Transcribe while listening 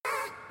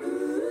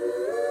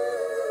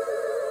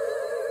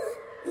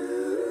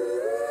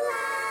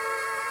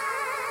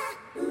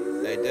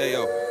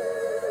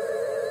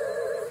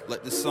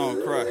Let the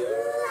song cry.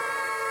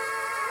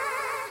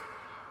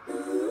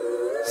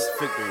 It's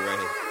victory right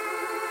here.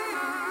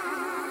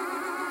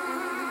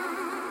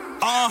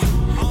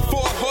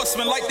 Four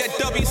horsemen like that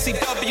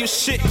WCW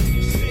shit.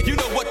 You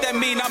know what that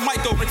mean? I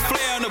might go Ric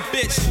Flair on a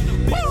bitch.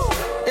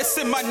 Woo! It's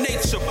in my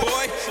nature,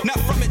 boy.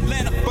 Not from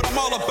Atlanta, but I'm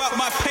all about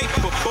my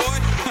paper, boy.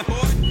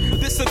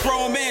 This a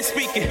grown man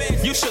speaking.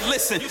 You should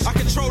listen. I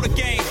control the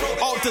game.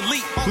 All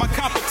delete my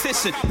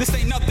competition. This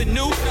ain't nothing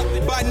new.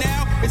 By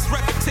now, it's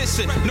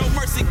repetition. No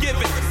mercy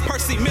given.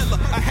 Percy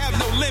Miller, I have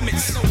no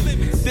limits.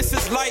 This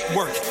is light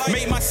work.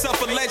 Made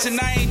myself a legend.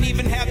 I ain't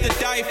even have to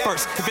die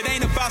first. If it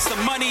ain't about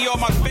some money or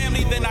my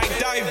family, then I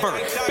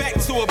divert. Back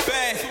to a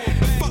bag.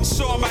 Fuck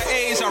showing my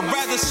age. I'd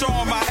rather show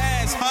on my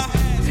ass, huh?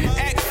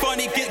 Act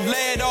funny, get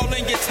lead all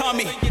in your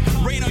tummy.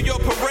 Rain on your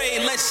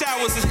parade, less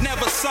showers, it's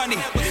never sunny.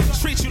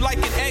 Treat you like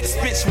an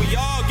ex-bitch, we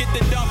all get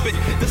the dumping.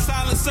 The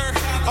silencer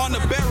on the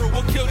barrel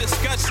will kill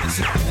discussions.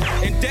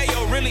 And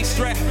Deo really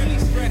strapped.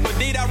 But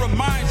need I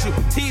remind you,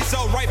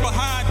 Tizo right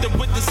behind them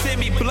with the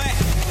semi-black.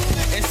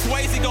 And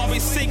Swayze gonna be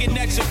singing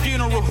at your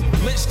funeral.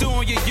 Lynch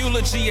doing your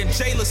eulogy and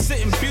Jayla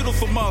sitting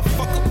beautiful,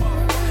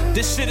 motherfucker.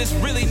 This shit is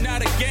really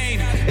not a game.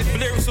 If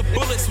lyrics with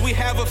bullets, we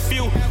have a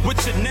few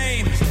with your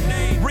name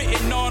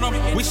written on them.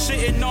 We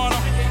shitting on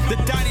them. The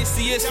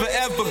dynasty is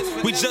forever.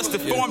 We just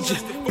informed you.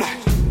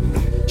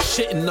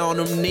 Shitting on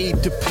them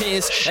need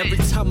depends. Every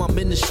time I'm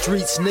in the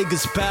streets,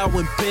 niggas bow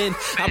and bend.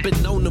 I've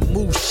been known to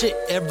move shit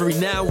every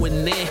now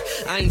and then.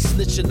 I ain't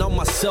snitching on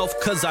myself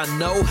cause I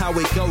know how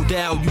it go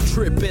down. You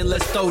tripping,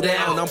 let's throw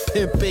down. I'm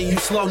pimping, you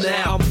slow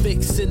down. I'm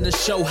fixing to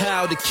show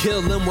how to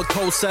kill them with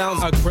cold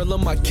sounds. I grill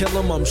them, I kill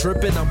them, I'm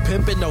dripping, I'm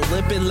pimping, no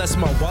limping. Unless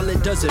my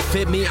wallet doesn't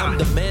fit me. I'm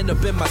the man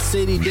up in my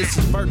city. This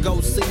is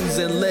Virgo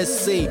season, let's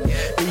see.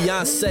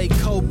 Beyonce,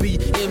 Kobe,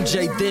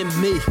 MJ, then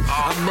me.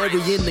 I'm Mary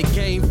in the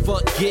game,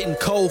 fuck getting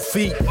cold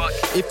feet.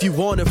 If you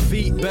want a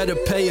feat, better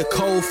pay a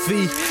cold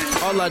fee.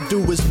 All I do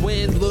is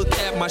win, look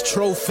at my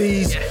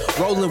trophies.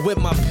 Rolling with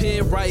my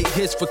pen, right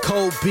hits for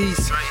cold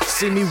beats.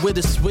 See me with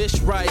a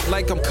swish, right,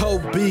 like I'm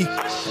Kobe.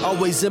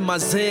 Always in my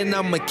zen,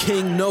 I'm a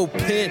king, no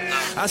pen.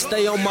 I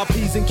stay on my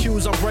P's and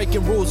Q's, I'm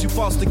breaking rules. You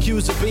false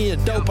accused of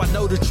being dope, I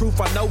know the truth,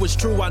 I know it's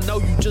true. I know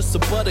you just a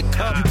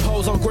buttercup. You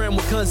pose on gram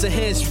with guns in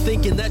hands, you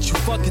thinking that you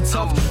fucking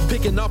tough.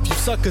 Picking up, you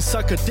sucker,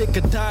 dick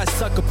or die,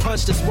 sucker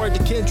punch. That's word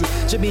to Kendrick,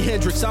 Jimi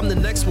Hendrix, I'm the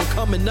next one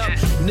coming up.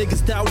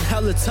 Niggas doubting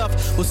hella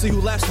tough. We'll see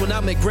who laughs when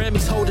I'm at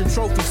Grammys holding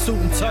trophies, suit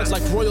and tux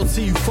like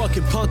royalty. You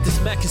fucking punk.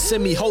 This Mac can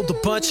send me hold a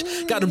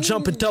bunch. Got him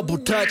jumping double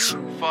dutch.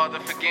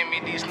 Father, forgive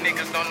me, these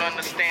niggas don't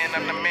understand.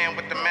 I'm the man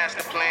with the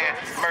master plan.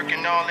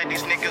 Murking all of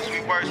these niggas, we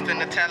worse than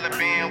the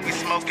Taliban. We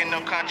smoking no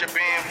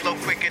contraband, flow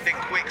quicker than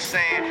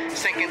quicksand.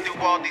 Sinking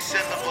through all these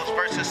syllables,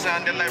 verses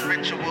sounding like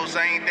rituals.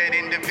 I ain't that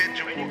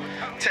individual.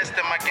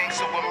 Testing my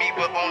gangster with me,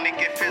 but only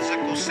get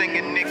physical.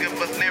 Singing nigga,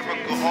 but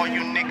lyrical. All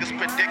you niggas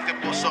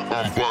predictable, so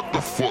I'm about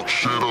to fuck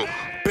shit up.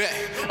 Bet.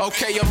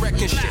 Okay, I'm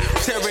wrecking shit.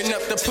 Tearing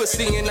up the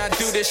pussy and I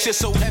do this shit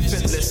so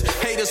effortless.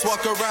 Haters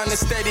walk around and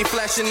steady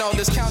flashing all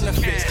this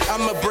counterfeits.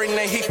 I'ma bring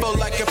the heat for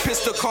like a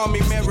pistol, call me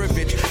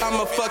Maravich. I'm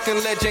a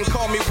fucking legend,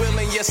 call me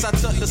Willing. Yes, I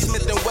took the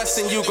Smith &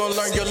 Wesson. You gon'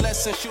 learn your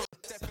lesson.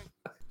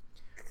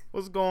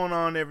 What's going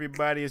on,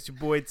 everybody? It's your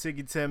boy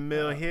Tiggy 10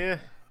 Mil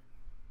here.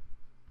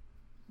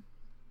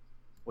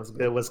 What's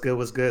good? What's Scott,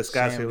 what's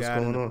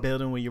going on?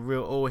 Building with your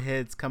real old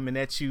heads coming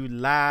at you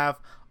live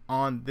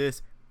on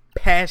this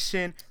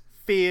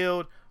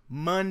passion-filled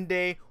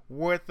Monday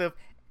worth of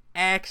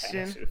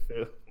action.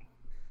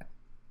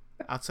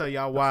 I'll tell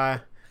y'all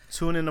why.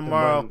 Tune in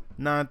tomorrow,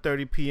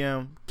 9:30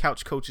 p.m.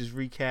 Couch Coaches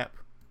recap.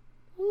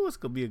 Ooh, it's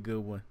gonna be a good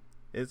one.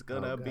 It's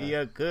gonna be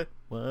a good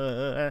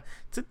one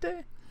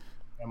today.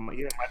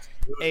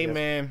 Hey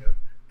man,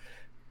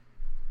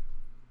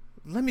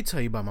 let me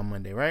tell you about my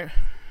Monday, right?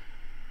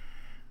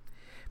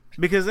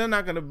 Because they're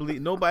not gonna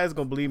believe. Nobody's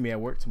gonna believe me at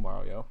work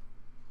tomorrow, yo.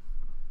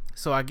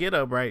 So I get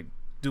up, right?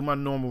 Do my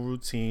normal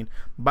routine.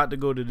 About to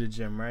go to the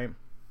gym, right?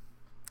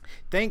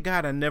 Thank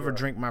God I never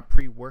drink my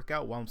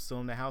pre-workout while I'm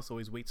still in the house.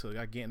 Always wait till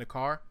I get in the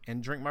car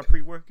and drink my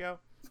pre-workout.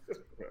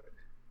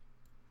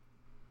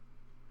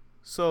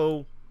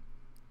 So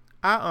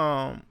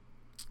I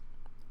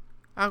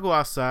go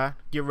outside,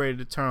 get ready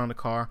to turn on the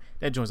car.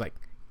 That joint's like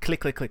click,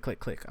 click, click, click,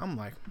 click. I'm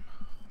like,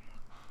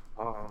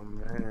 oh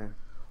man,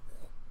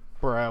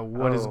 bruh,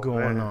 what is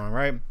going on,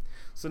 right?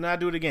 So now I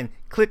do it again.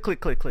 Click, click,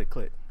 click, click,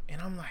 click.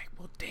 And I'm like,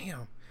 well,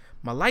 damn.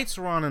 My lights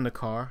are on in the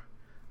car.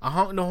 I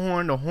honk the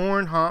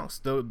horn honks,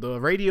 the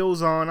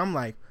radio's on. I'm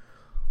like,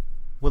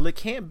 well, it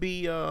can't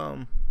be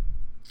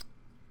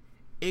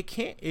it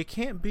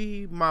can't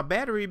be my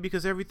battery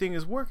because everything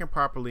is working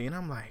properly. And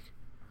I'm like,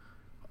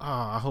 oh,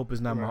 I hope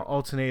it's not my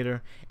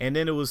alternator. And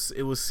then it was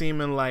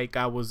seeming like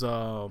I was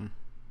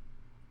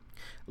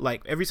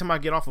like every time I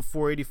get off of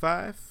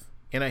 485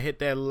 and I hit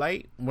that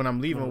light when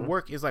I'm leaving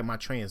work, it's like my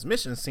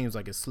transmission seems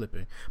like it's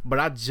slipping. But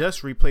I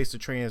just replaced the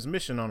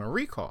transmission on a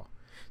recall.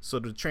 So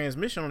the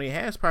transmission only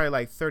has probably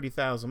like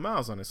 30,000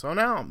 miles on it. So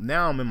now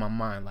I'm in my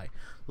mind like,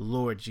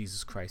 Lord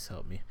Jesus Christ,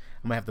 help me.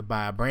 I'm gonna have to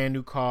buy a brand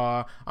new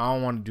car. I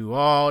don't want to do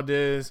all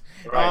this.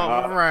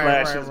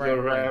 Right.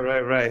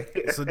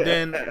 So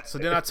then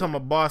I told my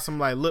boss, I'm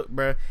like, look,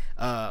 bro,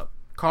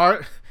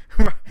 car.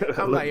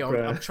 I'm like, yo,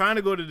 I'm trying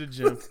to go to the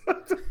gym.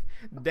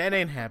 That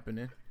ain't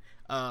happening.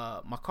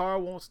 My car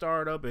won't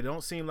start up. It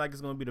don't seem like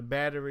it's gonna be the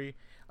battery.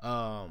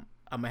 I'm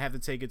gonna have to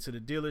take it to the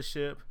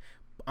dealership.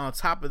 On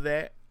top of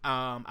that,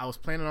 I was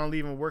planning on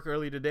leaving work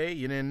early today.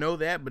 You didn't know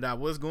that, but I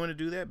was going to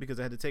do that because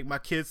I had to take my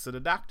kids to the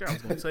doctor. I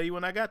was going to tell you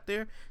when I got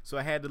there. So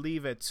I had to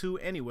leave at 2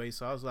 anyway.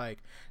 So I was like,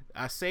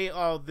 I say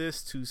all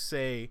this to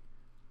say,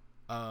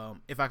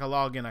 if I can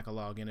log in, I can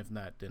log in. If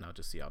not, then I'll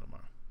just see y'all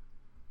tomorrow.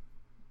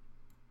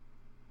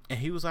 And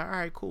he was like, all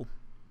right, cool.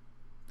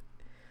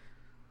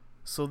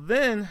 So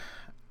then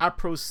I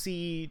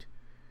proceed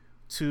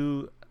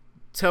to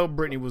tell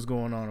Brittany what's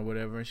going on or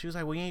whatever, and she was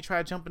like, well, you ain't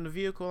try to jump in the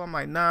vehicle? I'm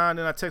like, nah. And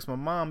then I text my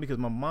mom because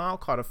my mom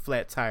caught a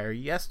flat tire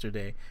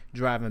yesterday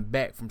driving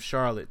back from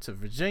Charlotte to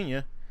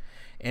Virginia,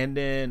 and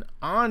then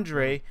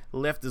Andre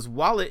left his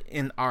wallet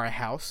in our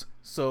house.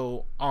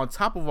 So on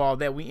top of all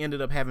that, we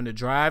ended up having to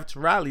drive to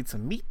Raleigh to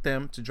meet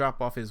them to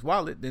drop off his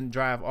wallet, then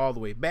drive all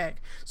the way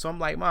back. So I'm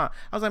like, Mom,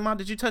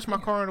 did you touch my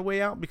car on the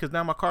way out? Because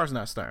now my car's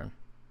not starting.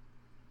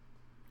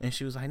 And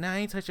she was like, nah, I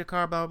ain't touch your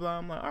car, blah, blah.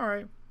 I'm like, all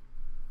right.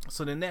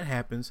 So then that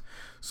happens.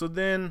 So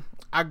then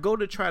I go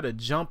to try to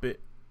jump it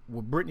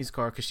with Brittany's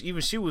car because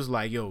she was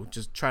like, yo,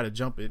 just try to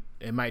jump it.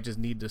 It might just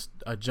need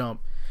a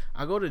jump.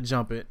 I go to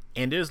jump it,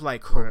 and there's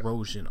like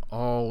corrosion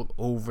all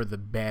over the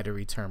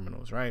battery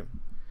terminals, right?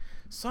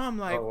 So I'm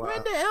like,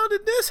 when the hell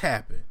did this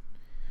happen?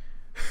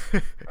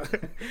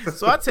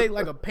 So I take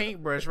like a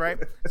paintbrush, right?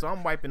 So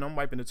I'm wiping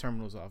the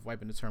terminals off.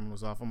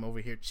 I'm over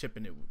here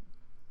chipping it.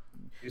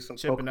 I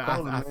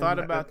thought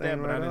about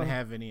that, but I didn't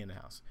have any in the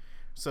house.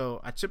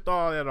 So I chipped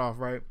all that off,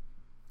 right?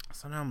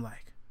 So now I'm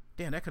like,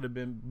 damn, that could have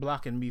been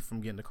blocking me from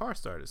getting the car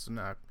started. So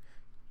now I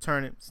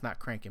turn it, it's not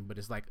cranking, but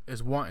it's like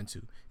it's wanting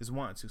to. So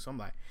I'm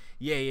like,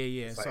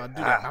 yeah. So I do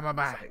that.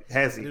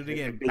 Do it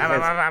again.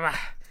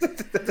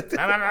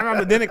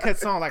 But then it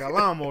cuts on like a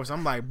lawnmower. So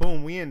I'm like,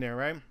 boom, we in there,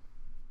 right?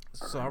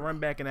 So I run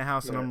back in the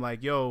house and I'm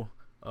like, yo,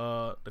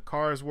 the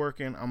car is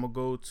working. I'm gonna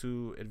go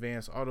to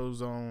Advanced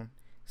AutoZone,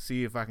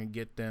 see if I can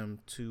get them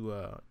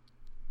to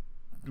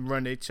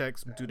run their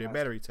checks, do their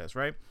battery test,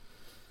 right?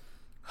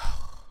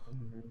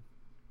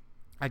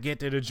 I get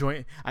there, the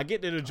joint's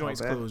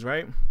closed,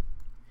 right?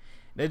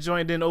 That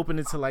joint didn't open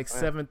until like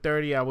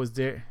 7:30. I was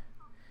there.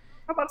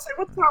 I'm about to say,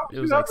 what time? It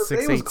was like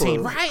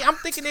 6:18. Right? I'm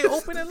thinking they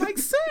open at like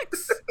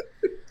 6.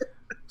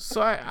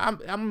 So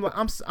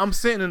I'm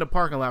sitting in the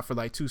parking lot for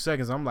like 2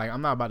 seconds. I'm like,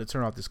 I'm not about to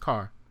turn off this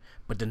car,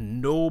 but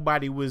then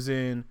nobody was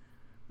in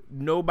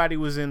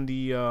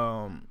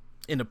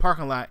the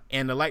parking lot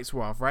and the lights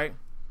were off, right?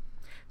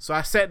 So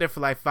I sat there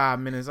for like 5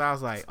 minutes. I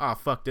was like, oh,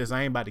 fuck this.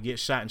 I ain't about to get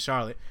shot in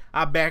Charlotte.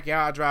 I back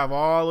out. I drive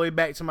all the way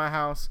back to my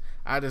house.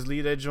 I just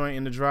leave that joint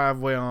in the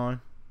driveway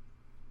on.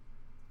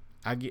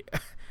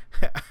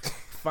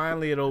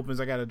 Finally it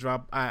opens. I got to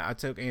drop. I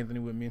took Anthony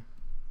with me.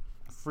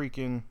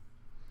 Freaking.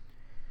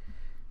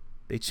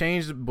 They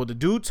changed it. But the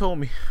dude told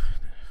me.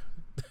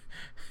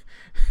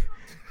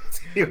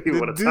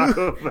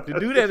 The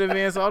dude at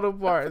Advanced Auto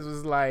Parts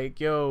was like,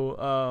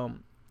 yo,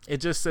 it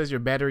just says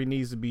your battery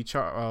needs to be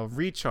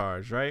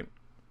recharged, right?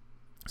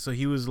 So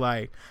he was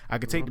like, I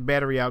could take the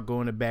battery out,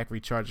 go in the back,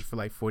 recharge it for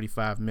like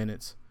 45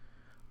 minutes,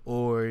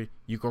 or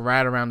you can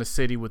ride around the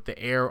city with the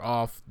air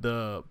off,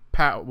 your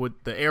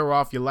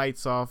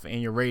lights off,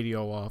 and your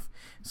radio off,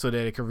 so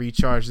that it can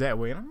recharge that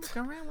way. And I'm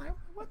looking around like,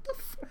 what the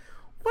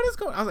what is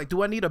going on? I was like,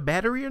 do I need a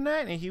battery or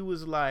not? And he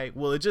was like,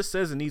 well, it just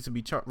says it needs to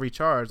be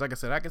recharged. Like I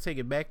said, I can take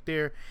it back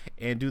there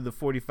and do the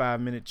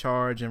 45-minute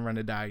charge and run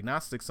the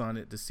diagnostics on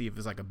it to see if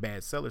it's like a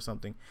bad cell or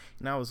something.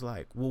 And I was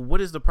like, well,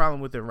 what is the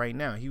problem with it right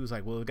now? He was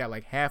like, well, it got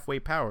like halfway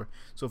power.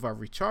 So if I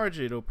recharge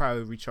it, it'll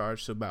probably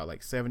recharge to about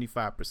like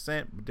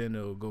 75%, but then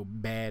it'll go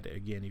bad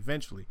again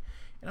eventually.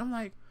 And I'm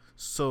like,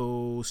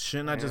 so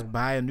shouldn't I just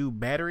buy a new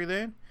battery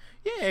then?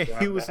 Yeah,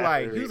 he was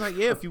like,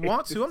 yeah, if you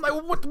want to. I'm like,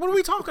 well, what are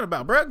we talking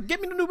about, bro?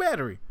 Get me the new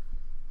battery.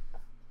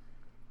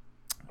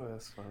 Oh,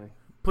 that's funny.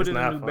 Put in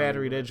a new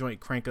battery, that joint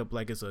crank up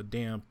like it's a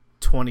damn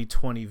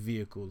 2020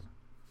 vehicle.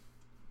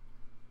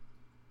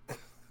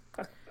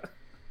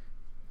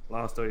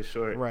 Long story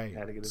short, right.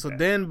 So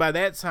then by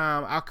that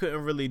time, I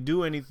couldn't really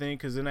do anything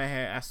because then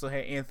I still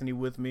had Anthony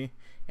with me,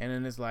 and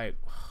then it's like,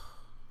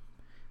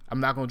 I'm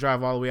not gonna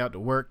drive all the way out to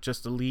work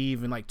just to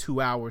leave in like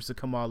 2 hours to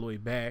come all the way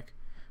back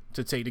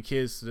to take the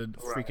kids to the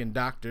freaking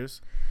doctors.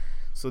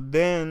 So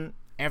then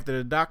after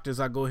the doctors,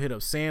 I go hit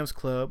up Sam's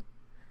Club.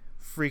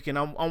 Freaking,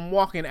 I'm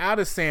walking out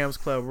of Sam's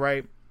Club,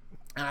 right?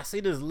 And I see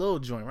this little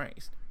joint, right?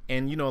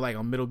 And you know, like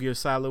on Metal Gear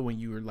Solid, when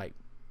you were like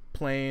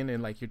playing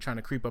and like you're trying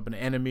to creep up an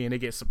enemy and they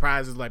get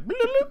surprises, like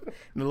bloop, bloop, and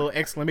the little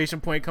exclamation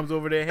point comes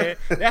over their head.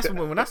 That's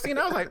when I seen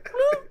it, I was like,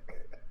 bloop.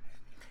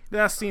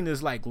 Then I seen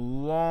this like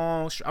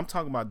long. I'm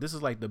talking about this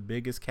is like the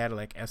biggest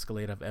Cadillac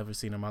Escalade I've ever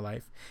seen in my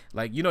life.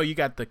 Like, you know, you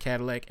got the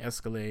Cadillac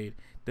Escalade,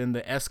 then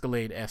the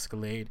Escalade,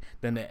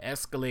 then the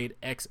Escalade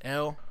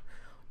XL.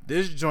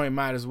 This joint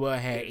might as well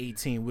have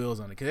 18 wheels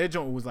on it, because that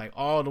joint was like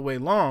all the way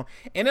long.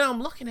 And then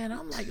I'm looking at it,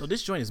 I'm like, yo,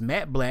 this joint is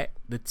matte black.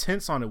 The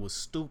tints on it was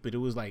stupid. It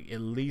was like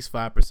at least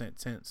 5%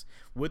 tints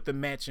with the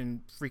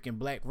matching freaking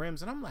black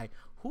rims. And I'm like,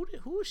 who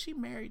is she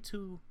married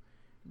to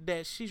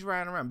that she's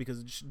riding around?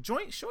 Because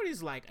joint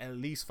shorty's like at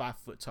least 5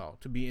 foot tall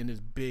to be in this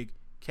big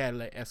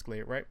Cadillac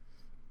Escalade, right?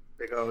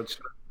 Big old.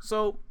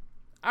 So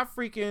I'm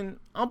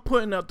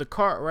putting up the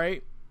cart,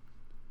 right?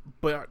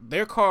 But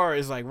their car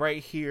is like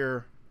right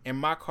here, and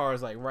my car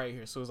is like right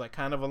here. So it's like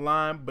kind of a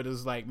line, but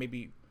it's like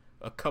maybe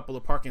a couple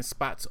of parking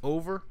spots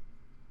over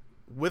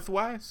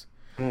width-wise.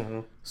 Mm-hmm.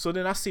 So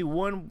then I see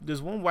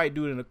there's one white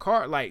dude in the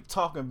car like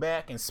talking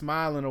back and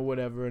smiling or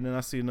whatever, and then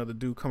I see another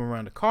dude come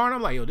around the car, and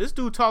I'm like, yo, this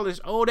dude tall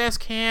as, oh, that's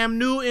Cam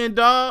Newton,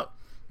 dog.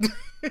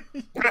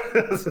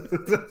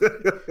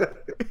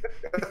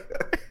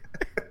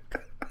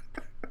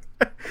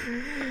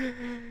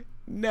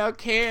 Now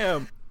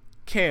Cam,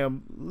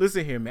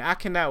 listen here, man. I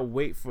cannot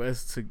wait for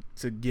us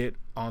to get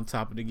on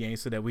top of the game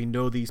so that we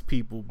know these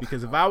people.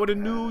 Because if I would have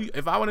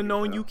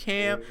known you,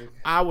 Cam,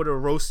 I would have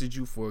roasted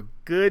you for a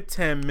good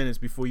 10 minutes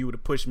before you would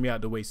have pushed me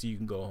out the way so you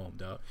can go home,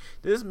 dog.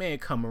 This man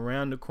come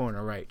around the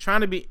corner, right,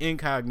 trying to be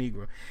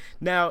incognito.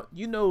 Now,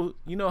 you know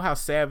how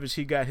savage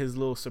he got his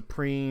little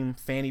Supreme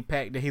fanny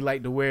pack that he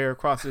liked to wear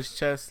across his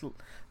chest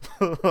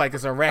like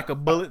it's a rack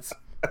of bullets.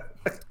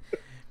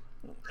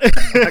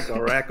 Like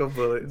a rack of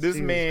bullets. This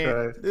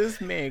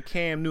man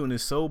Cam Newton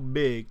is so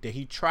big that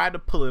he tried to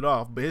pull it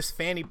off, but his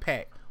fanny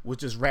pack was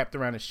just wrapped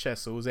around his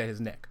chest, so it was at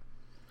his neck.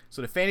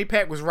 So the fanny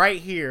pack was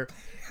right here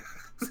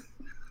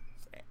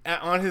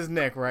on his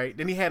neck, right?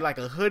 Then he had like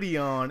a hoodie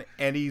on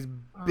and these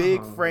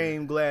big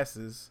frame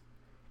glasses,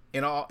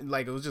 and all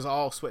like it was just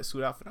all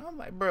sweatsuit outfit. I'm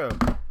like, bro,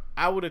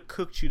 I would have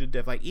cooked you to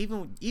death. Like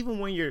even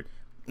when you're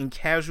in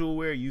casual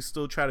wear, you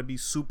still try to be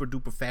super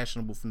duper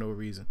fashionable for no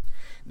reason.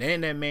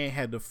 Then that man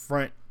had the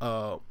front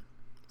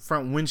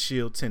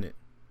windshield tinted.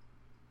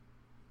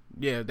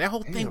 Yeah, that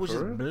whole thing was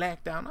just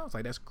blacked out. I was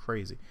like, that's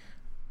crazy.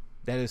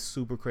 That is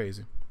super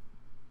crazy.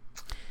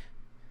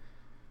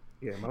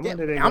 Yeah, I'm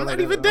not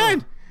even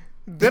done.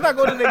 Then I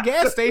go to the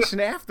gas station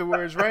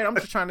afterwards, right? I'm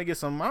just trying to get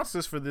some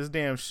monsters for this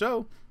damn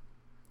show.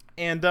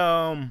 And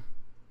I'm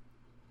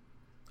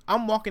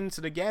walking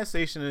into the gas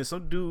station, and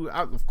some dude,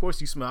 of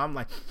course you smell, I'm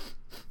like,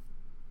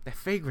 that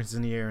fragrance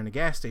in the air in the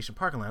gas station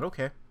parking lot.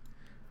 Okay,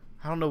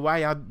 I don't know why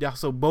y'all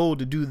so bold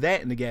to do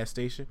that in the gas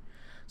station.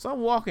 So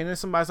I'm walking, and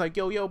somebody's like,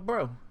 yo,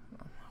 bro.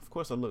 Of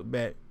course I look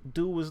back.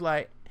 Dude was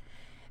like,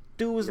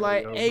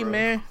 hey, bro,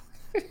 man,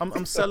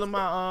 I'm selling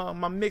my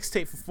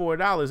mixtape for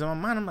 $4. In my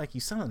mind, I'm like,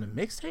 you selling a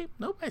mixtape?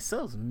 Nobody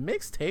sells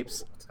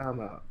mixtapes. Time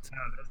out.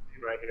 Let's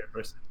be right here,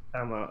 person.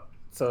 Time out.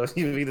 So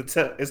you either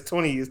it's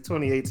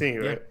 2018,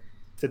 right? Yeah.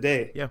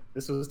 Today. Yeah.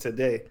 This was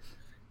today.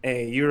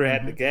 And you were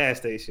at the gas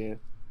station,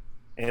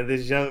 and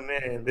this young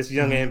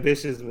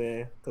ambitious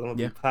man, because I'm going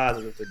to be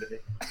positive today,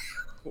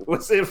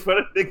 was in front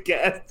of the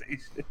gas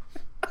station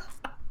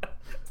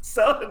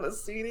selling a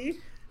CD,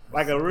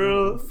 like a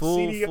real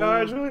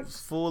CDR joint.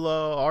 Full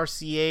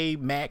RCA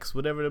Max,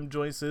 whatever them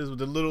joints is, with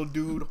the little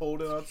dude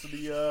holding onto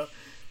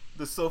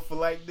the sofa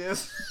like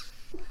this.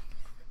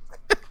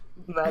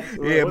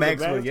 Maxwell.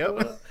 Maxwell,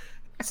 yep.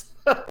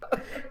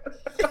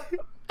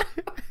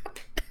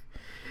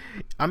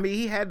 I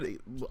mean,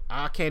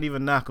 I can't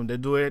even knock him. The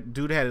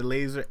dude had a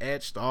laser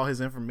etched, all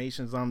his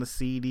information's on the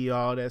CD,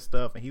 all that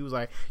stuff. And he was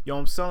like, yo,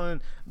 I'm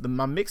selling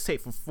my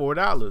mixtape for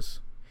 $4.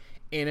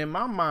 And in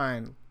my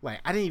mind,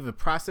 like, I didn't even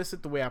process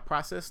it the way I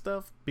process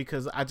stuff,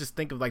 because I just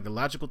think of like the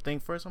logical thing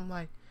first. I'm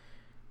like,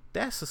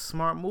 that's a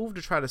smart move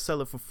to try to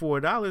sell it for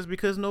 $4,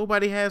 because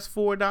nobody has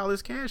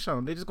 $4 cash on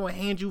them. They're just going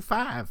to hand you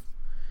 $5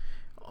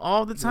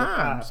 all the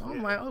time. So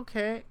I'm like,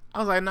 okay. I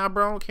was like, nah,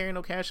 bro, I don't carry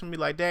no cash on me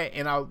like that.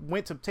 And I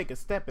went to take a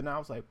step, and I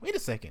was like, wait a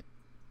second,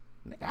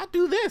 I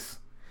do this.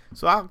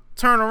 So I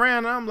turn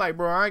around, and I'm like,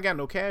 bro, I ain't got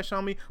no cash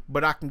on me,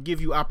 but I can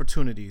give you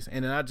opportunities.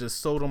 And then I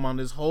just sold him on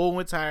this whole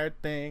entire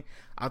thing.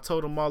 I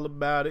told him all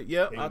about it.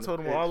 Yep, I told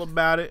him all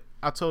about it.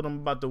 I told him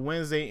about the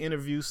Wednesday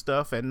interview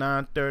stuff at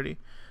 9:30,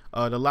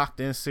 the Locked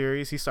In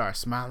series. He started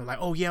smiling like,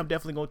 oh yeah, I'm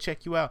definitely gonna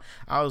check you out.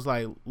 I was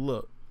like,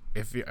 look,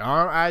 if you're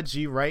on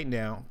IG right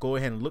now, go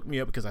ahead and look me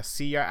up, because I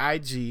see your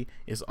IG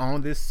is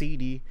on this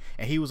CD.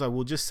 And he was like,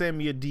 well, just send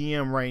me a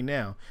DM right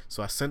now.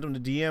 So I sent him the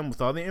DM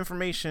with all the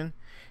information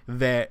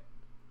that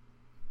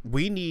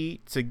we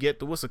need to get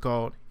the what's it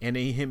called. And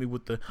then he hit me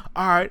with the,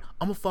 all right,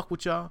 I'm gonna fuck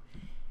with y'all.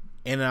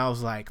 And then I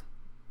was like,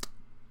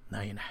 no,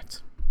 you're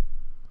not.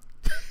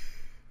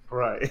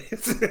 Right.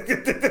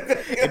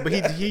 But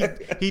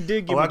he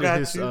did give me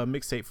his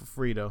mixtape for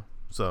free though,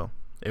 so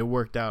it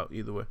worked out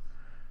either way.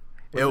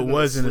 It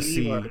wasn't a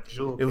seed.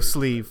 It was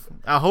sleeve.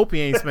 I hope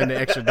he ain't spending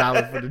an extra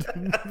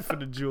 $1 for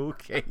the jewel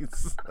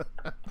case.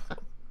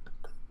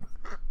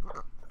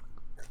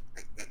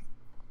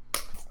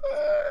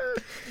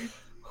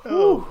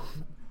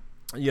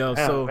 Yo,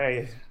 so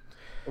man.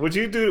 Would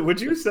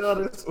you sell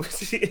this?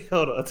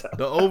 Hold on.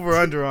 the over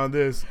under on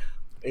this.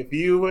 If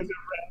you was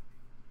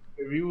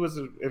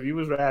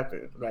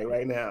rapping like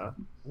right now,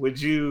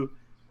 would you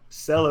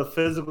sell a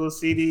physical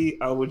CD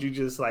or would you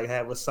just like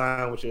have a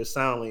sign with your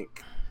SoundLink,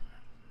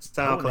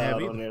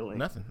 SoundCloud on there? Link?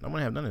 Nothing. I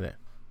wouldn't have none of that.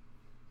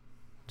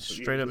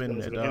 Straight up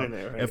internet, dog.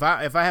 Internet,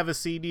 right? If I have a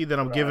CD, then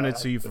I'm giving it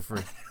to you for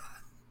free.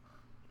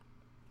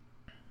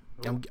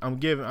 I'm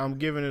giving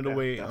it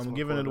away. I'm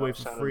giving it away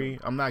for free.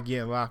 I'm not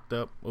getting locked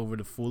up over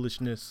the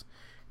foolishness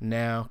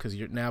now, because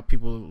now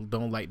people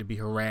don't like to be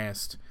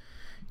harassed.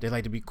 They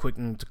like to be quick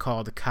to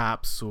call the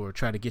cops or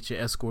try to get you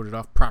escorted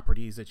off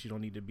properties that you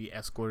don't need to be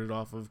escorted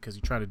off of because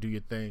you're trying to do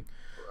your thing.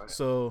 Right.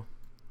 So,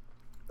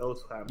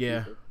 those are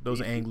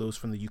Anglos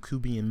from the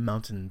Yakubian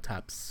mountain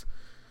tops.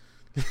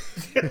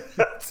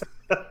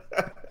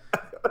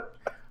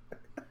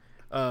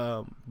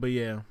 But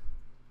yeah.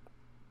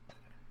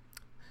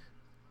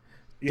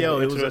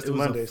 Yo, it was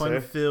Monday, a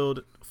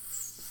fun-filled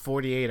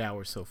 48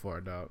 hours so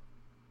far, dog.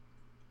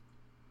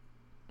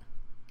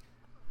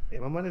 Yeah,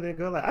 my Monday didn't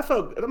go like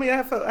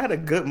I had a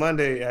good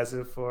Monday as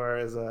far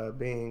as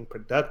being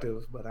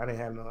productive, but I don't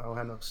have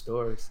no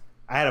stories.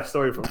 I had a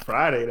story from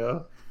Friday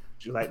though.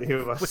 Would you like to hear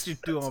about what you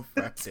do on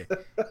Friday?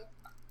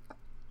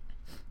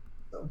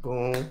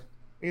 Boom,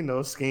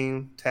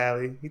 scheme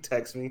tally. He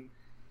texts me.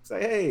 He's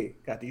like, "Hey,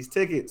 got these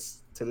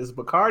tickets to this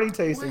Bacardi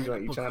tasting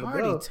joint. You trying to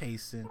go?" Bacardi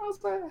tasting. I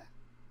was like,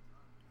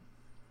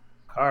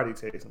 Bacardi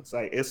tasting. It's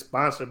like it's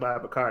sponsored by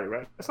Bacardi,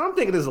 right? So I'm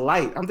thinking it's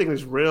light. I'm thinking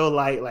it's real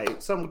light,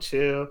 like something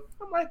chill.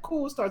 I'm like,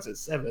 cool. It starts at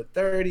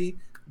 7:30.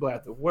 Go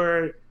after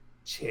work,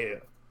 chill.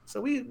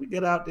 So we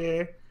get out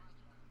there.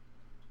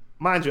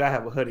 Mind you, I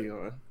have a hoodie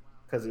on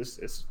because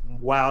it's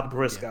wild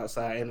brisk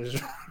outside and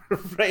it's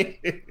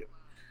raining.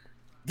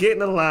 Get in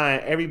the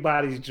line.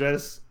 Everybody's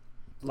dressed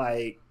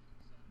like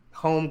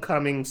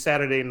homecoming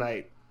Saturday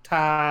night.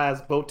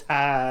 Ties, bow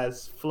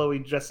ties,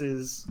 flowy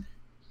dresses,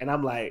 and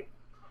I'm like,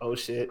 oh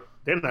shit.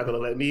 They're not going to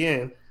let me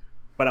in,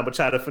 but I'm going to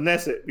try to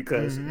finesse it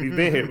because we've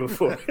been here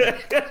before.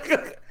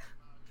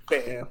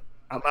 Bam.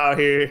 I'm out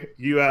here.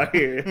 You out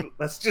here.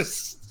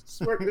 Let's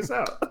work this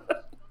out.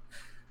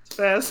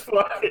 Fast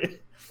forward.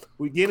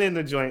 We get in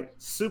the joint.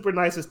 Super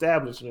nice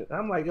establishment.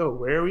 I'm like, yo,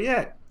 where are we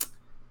at?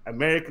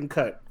 American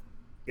Cut.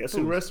 Guess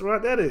who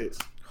restaurant that is?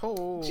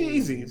 Oh,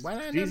 Jeezy's. Why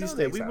did I know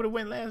that? We would have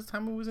went last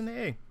time it was in the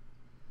A.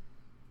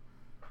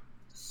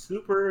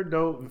 Super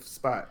dope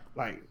spot.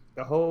 Like,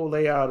 the whole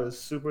layout is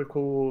super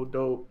cool,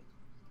 dope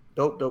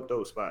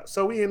spot.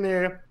 So we in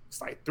there.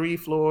 It's like 3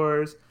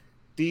 floors,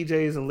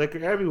 DJs and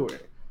liquor everywhere.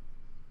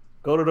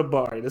 Go to the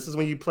bar. This is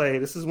when you play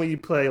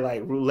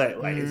like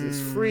roulette. Like, is this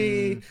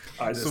free?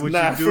 Or is this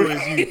not free? So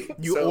what you do is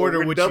you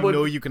order what you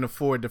know you can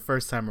afford the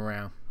first time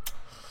around.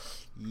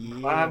 Yeah.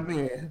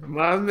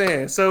 My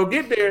man. So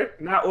get there,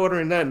 not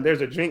ordering nothing.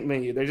 There's a drink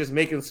menu. They're just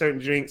making certain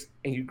drinks,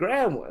 and you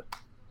grab one.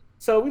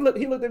 So he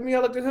looked at me, I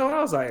looked at him,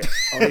 I was like,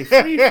 are they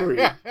free?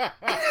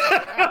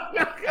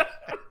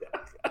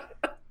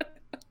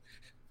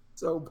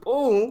 So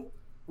boom,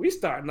 we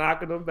start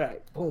knocking them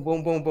back. Boom,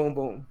 boom, boom, boom,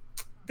 boom.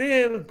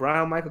 Then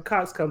Brian Michael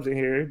Cox comes in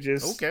here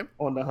just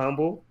on the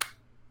humble.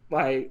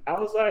 Like, I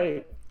was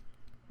like,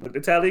 with the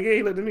tally again,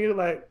 he looked at me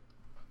like,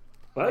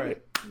 fuck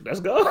it, let's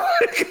go.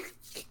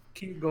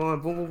 Keep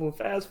going, boom, boom, boom,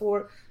 fast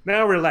forward.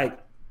 Now we're like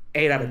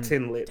 8 out of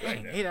 10 lit.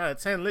 Dang, 8 out of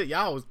 10 lit.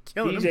 Y'all was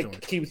killing them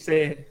joints. Keeps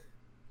saying,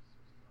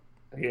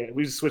 yeah,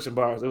 we just switching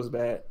bars. It was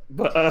bad.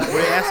 But were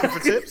they asking for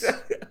tips?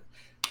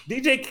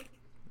 DJ,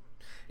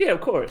 yeah,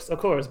 of course.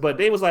 But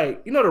they was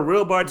like, the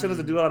real bartenders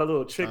that do all the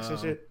little tricks and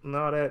shit and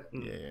all that.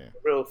 Yeah.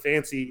 Real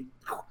fancy.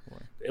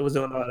 It was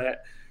doing all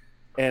that.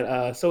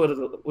 And so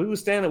we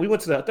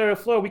went to the 3rd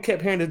floor. We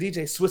kept hearing the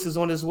DJ, Swiss is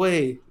on his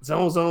way.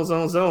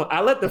 Zone.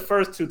 I let the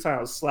first 2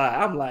 times slide.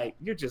 I'm like,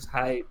 you're just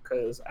hype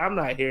because I'm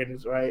not hearing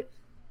this right.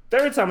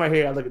 3rd time I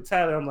hear it, I look at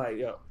Tyler. I'm like,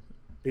 yo,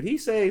 did he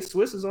say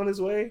Swiss is on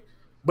his way?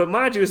 But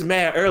mind you, it's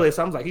mad early,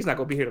 so I'm like, he's not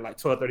going to be here till like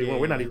 12:31. Yeah.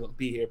 We're not even going to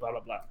be here, blah,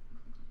 blah, blah.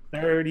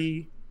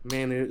 30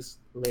 minutes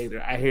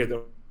later, I hear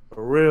the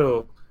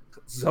real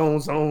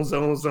zone.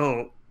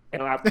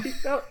 And I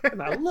peeked up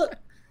and I look.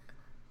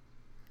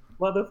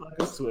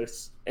 Motherfucker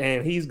Swiss.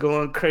 And he's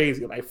going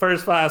crazy. Like,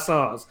 first 5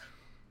 songs.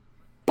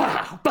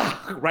 Bah,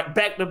 right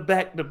back to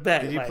back to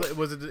back. Did he play,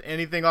 was it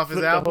anything off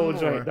his album?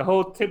 The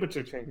whole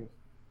temperature changing.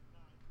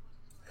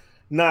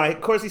 Nah,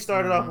 of course he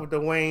started off with the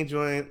Wayne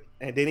joint,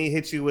 and then he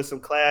hit you with some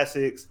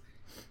classics,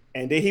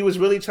 and then he was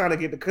really trying to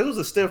get because it was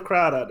a stiff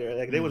crowd out there.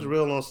 Like they was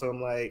real on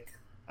some like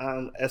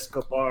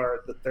Escobar,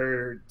 the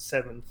 3rd,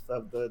 7th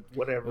of the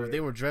whatever. Well, they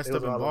were dressed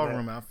up in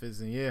ballroom outfits,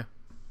 and yeah,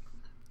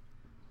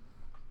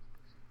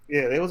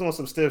 they was on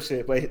some stiff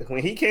shit. But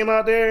when he came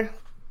out there,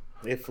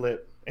 it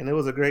flipped, and it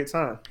was a great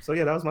time. So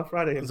yeah, that was my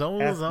Friday. Zone.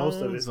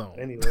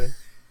 Anyway.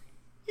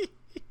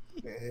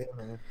 Yeah,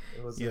 man.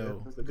 It was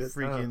a good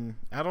freaking time.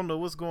 I don't know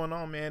what's going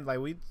on, man. Like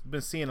we've been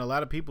seeing a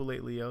lot of people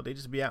lately, yo. They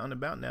just be out and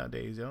about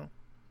nowadays, yo.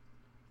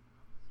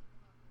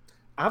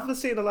 I've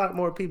seen a lot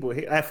more people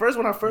here. At first,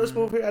 when I first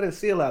moved here, I didn't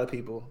see a lot of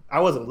people.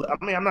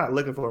 I'm not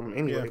looking for them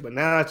anyway. Yeah. But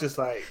now it's just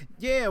like,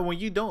 Yeah, when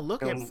you don't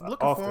looking for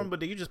often. them, but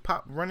then you just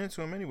run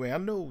into them anyway. I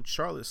know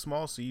Charlotte's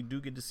small, so you do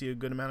get to see a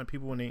good amount of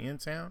people when they're in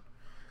town.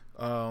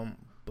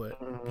 But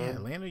yeah,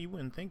 Atlanta, you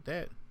wouldn't think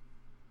that.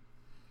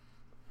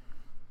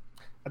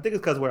 I think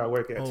it's because where I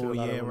work at. Oh too.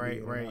 yeah, right.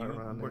 You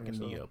work in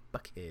the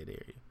Buckhead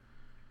area.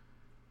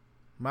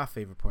 My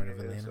favorite part of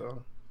Atlanta.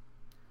 So.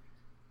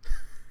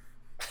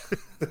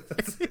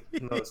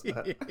 No, it's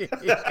not.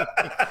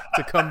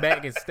 To come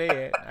back and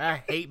stay at.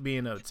 I hate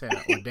being uptown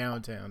or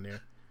downtown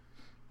there.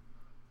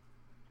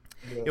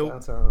 Yeah,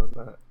 downtown is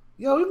not.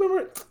 Yo, you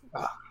remember?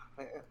 Oh,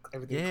 man,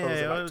 everything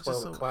closed at like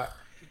 12 o'clock.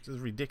 Just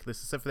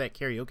ridiculous, except for that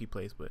karaoke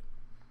place. But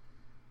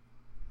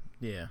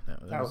yeah,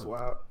 that was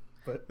wild.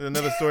 But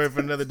another story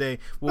for another day.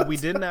 What we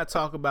did not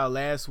talk about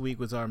last week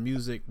was our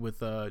music with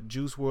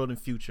Juice WRLD and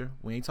Future.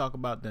 We ain't talk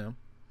about them.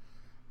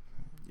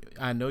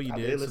 I know you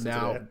did. So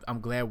now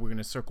I'm glad we're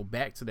gonna circle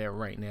back to that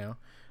right now,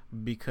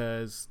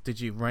 because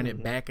did you run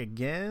it back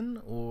again,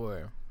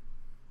 or?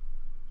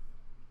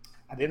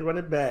 I didn't run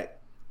it back.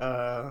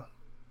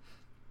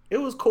 It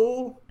was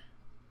cool.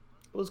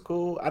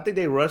 I think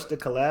they rushed the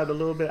collab a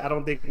little bit. I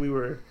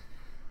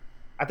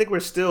think we're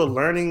still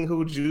learning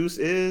who Juice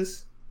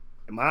is,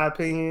 in my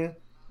opinion.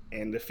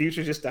 And the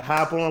Future just to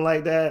hop on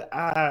like that,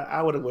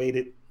 I would have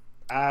waited.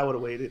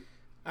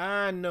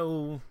 I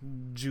know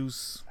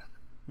Juice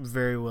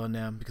very well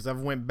now because I've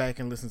went back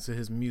and listened to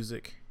his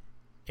music,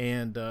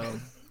 and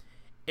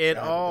it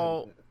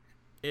all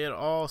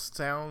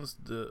sounds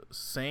the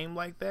same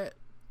like that.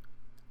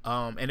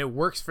 And it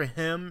works for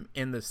him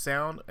in the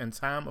sound and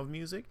time of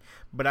music,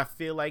 but I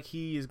feel like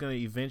he is going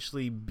to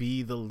eventually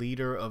be the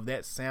leader of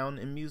that sound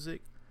in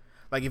music.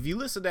 Like, if you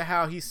listen to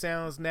how he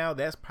sounds now,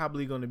 that's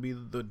probably going to be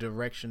the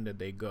direction that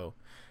they go,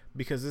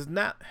 because it's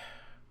not,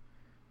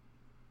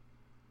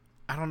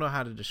 I don't know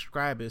how to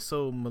describe it. It's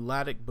so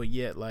melodic, but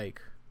yet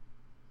like,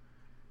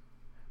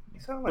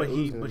 but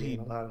he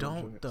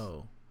don't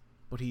though.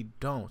 But he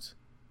don't.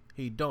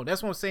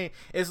 That's what I'm saying.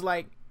 It's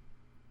like,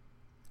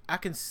 I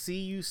can see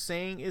you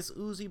saying it's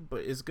Uzi,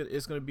 but it's going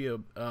to be a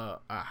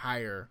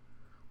higher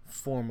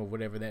form of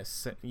whatever that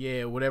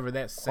whatever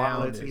that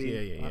sound is.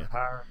 Yeah.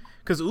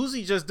 Because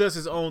Uzi just does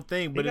his own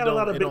thing, but it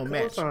don't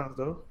match.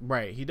 Though.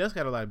 Right, he does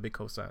got a lot of big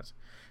cosigns.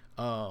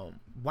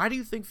 Why do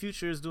you think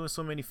Future is doing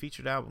so many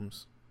featured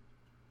albums?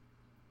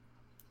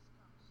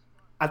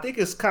 I think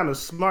it's kind of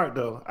smart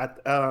though,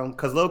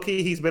 because low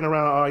key he's been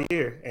around all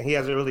year and he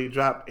hasn't really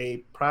dropped a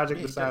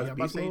project besides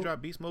Beast Mode. He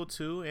dropped Beast Mode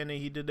 2, and then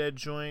he did that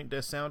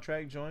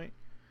soundtrack joint.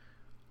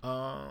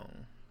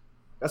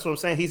 That's what I'm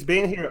saying. He's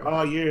been here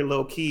all year,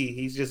 low key.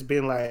 He's just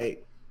been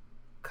like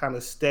kind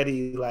of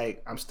steady,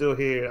 like I'm still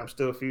here, I'm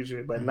still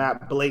Future, but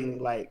not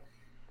blatant like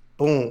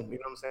boom. You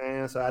know what I'm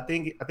saying? So I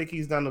think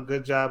he's done a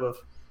good job of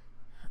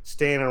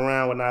staying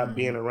around with not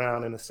being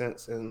around in a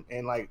sense, and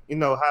like, you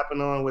know, hopping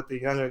on with the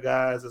younger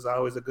guys is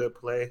always a good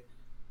play.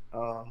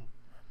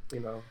 You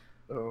know,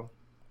 so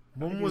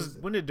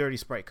when did Dirty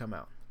Sprite come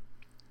out?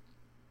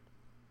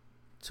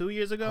 2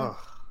 years ago?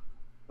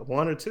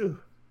 1 or 2?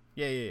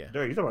 Yeah.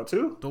 Dirty, you talking about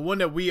 2? The one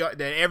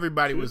that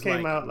everybody was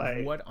came out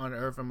like, what on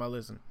earth am I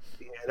listening?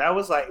 Yeah, that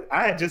was like,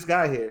 I had just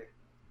got here,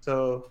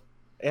 so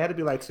it had to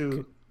be like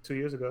 2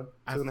 years ago,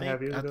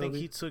 2.5 years ago. I think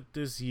he took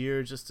this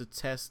year just to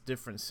test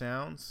different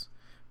sounds,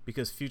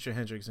 because Future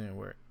Hendrix didn't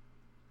work.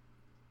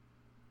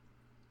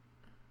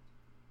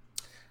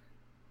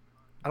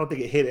 I don't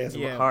think it hit as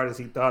hard as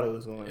he thought it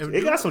was going to.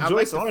 It got some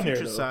joints on there,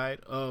 though. Side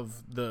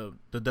of the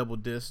double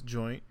disc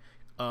joint.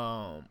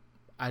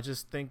 I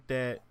just think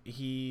that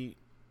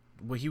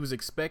what he was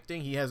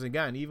expecting, he hasn't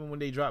gotten. Even when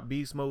they dropped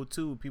Beast Mode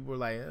 2, people were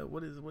like,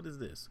 what is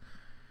this?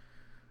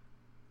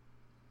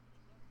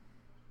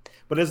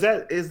 But is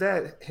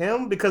that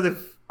him?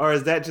 Or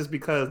is that just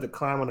because the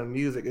climate of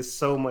music is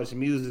so much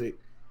music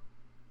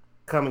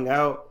coming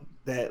out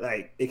that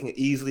like it can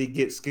easily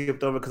get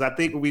skipped over? Because I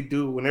think what we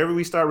do whenever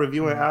we start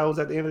reviewing albums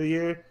at the end of the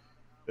year,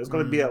 there's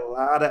going to be a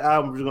lot of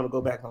albums you're going to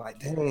go back and like,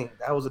 dang,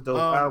 that was a dope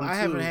album too. I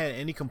haven't had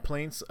any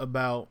complaints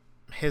about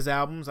his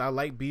albums. I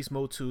like Beast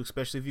Mode 2,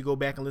 especially if you go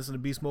back and listen to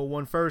Beast Mode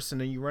 1 first,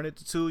 and then you run it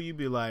to 2, you'd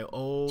be like,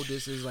 oh,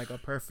 this is like a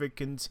perfect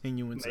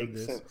continuance of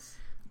this. Sense.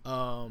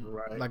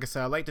 Right. Like I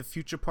said, I like the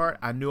Future part.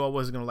 I knew I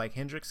wasn't gonna like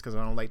Hendrix because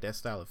I don't like that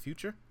style of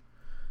Future.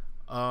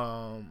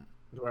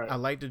 Right. I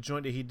like the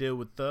joint that he did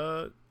with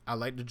Thug. I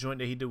like the joint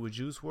that he did with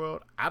Juice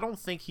WRLD. I don't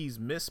think he's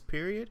missed,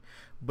 period.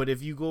 But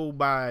if you go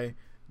by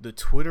the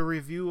Twitter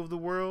review of the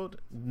world,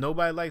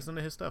 nobody likes none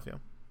of his stuff, yo.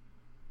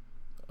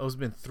 It's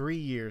been 3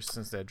 years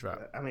since that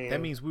drop. I mean,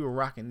 that means we were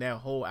rocking that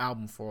whole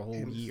album for a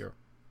whole year.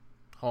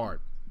 Hard.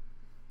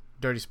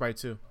 Dirty Sprite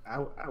 2.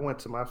 I went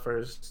to my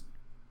first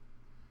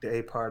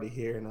day party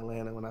here in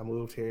Atlanta when I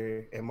moved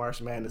here, and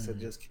March Madness had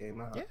just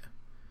came out. Yeah.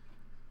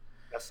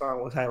 That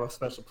song would have a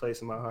special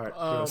place in my heart.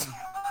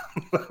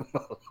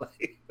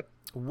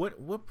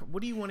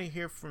 What do you want to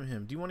hear from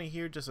him? Do you want to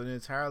hear just an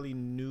entirely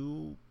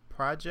new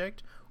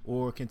project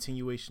or a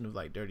continuation of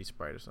like Dirty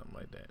Sprite or something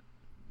like that?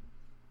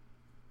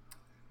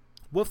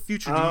 What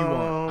Future do you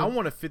want? I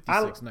want a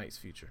 56 Nights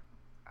Future.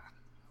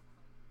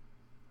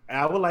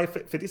 I would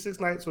like 56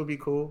 Nights would be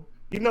cool.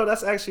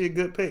 That's actually a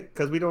good pick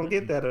because we don't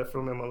get that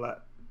from him a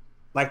lot.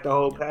 Like the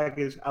whole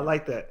package. I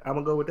like that. I'm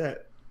going to go with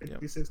that.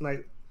 56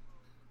 Nights.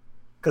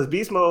 Because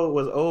Beast Mode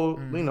was old,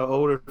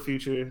 older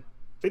Future.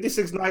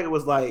 56 Nights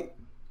was like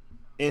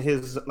in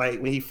his,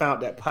 like when he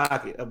found that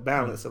pocket of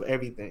balance of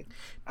everything.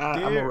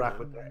 I'm going to rock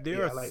with that.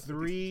 There are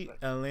 3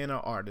 Atlanta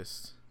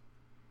artists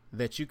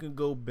that you can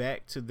go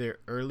back to their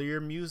earlier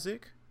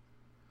music.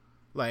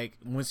 Like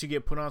once you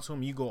get put onto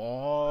them, you go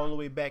all the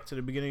way back to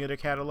the beginning of their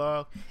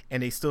catalog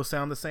and they still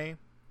sound the same.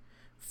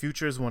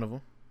 Future is one of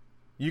them.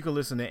 You can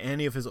listen to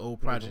any of his old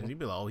projects. You'd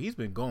be like, oh, he's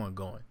been going.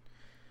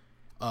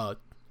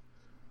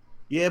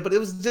 Yeah, but it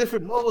was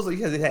different modes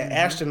because it had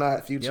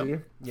Astronaut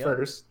Future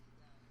first.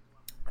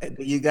 And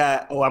then you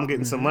got, I'm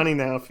getting some money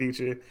now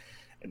Future.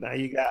 And now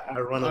you got I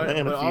Run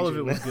Atlanta Future. All of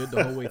it was good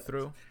the whole way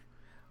through.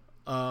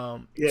 2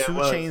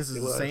 Chainz is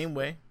the same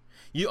way.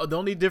 The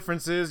only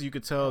difference is you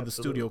could tell the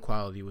studio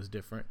quality was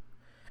different.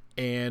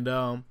 And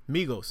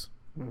Migos.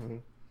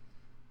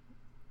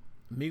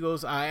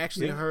 Migos, I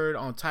actually heard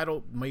on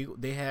Tidal,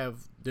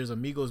 there's a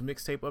Migos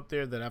mixtape up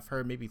there that I've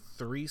heard maybe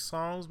 3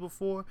 songs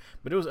before,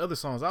 but there was other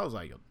songs I was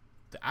like,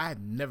 I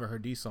had never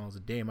heard these songs a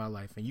day in my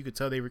life, and you could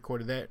tell they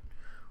recorded that.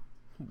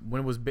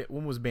 When was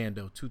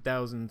Bando?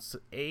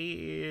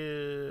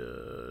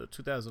 2008,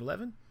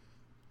 2011,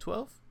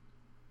 12.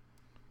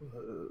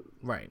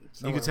 Right.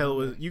 You could tell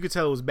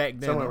it was back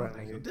then.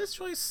 Like, this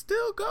choice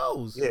still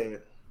goes. Yeah.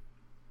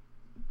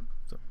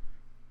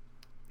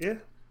 Yeah.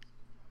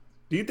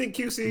 Do you think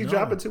QC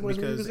dropping too much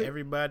because music?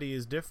 Everybody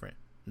is different.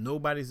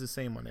 Nobody's the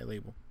same on that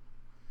label.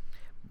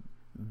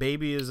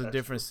 Baby is a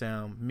different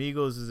sound.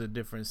 Migos is a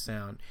different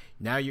sound.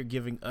 Now you're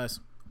giving us.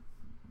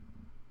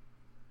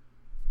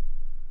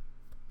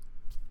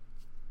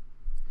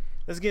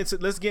 Let's get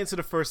into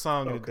the first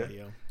song of the day,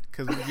 yo.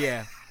 Because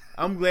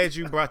I'm glad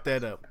you brought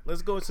that up.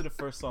 Let's go into the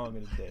first song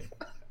of the day.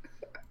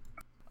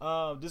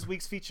 This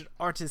week's featured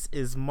artist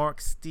is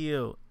Mark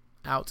Steele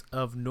out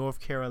of North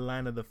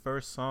Carolina. The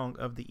first song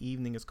of the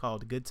evening is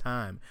called Good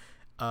Time.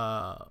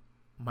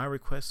 My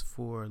request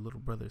for Little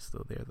Brother is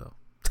still there, though.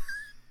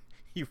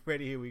 You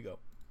ready? Here we go.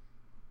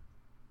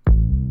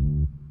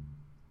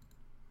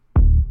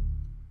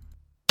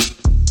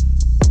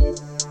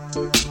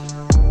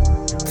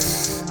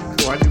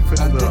 Why'd you put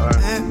the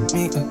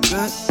me a good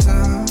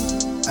time.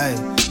 Hey,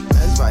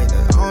 that's right.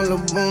 That's all I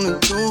wanna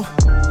do.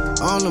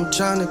 All I'm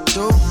tryna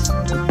do.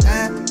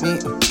 At me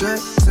a good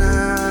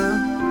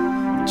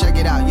time. Check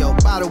it out, yo.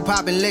 Bottle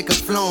popping, liquor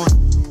flowing.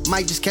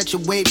 Might just catch a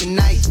wave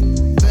tonight.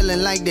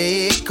 Feeling like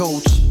the head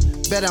coach.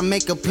 Bet I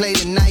make a play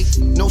tonight.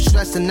 No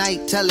stress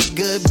tonight, tell it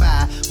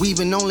goodbye. We've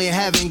been only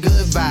having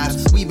good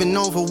vibes. We've been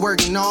known for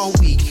working all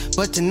week.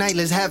 But tonight,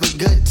 let's have a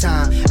good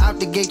time. Out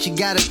the gate, you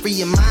gotta free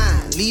your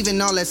mind. Leaving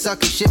all that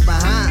sucker shit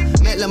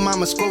behind. Met lil'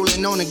 mama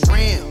scrolling on the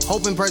gram.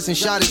 Hoping person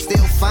shot it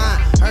still fine.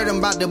 Heard him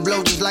about to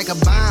blow just like a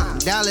bomb.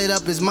 Dial it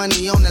up, his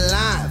money on the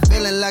line.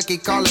 Feeling lucky,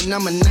 calling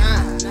number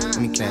 9.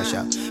 Let me cash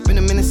out. Been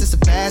a minute since a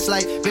past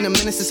life.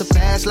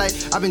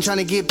 I've been trying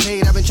to get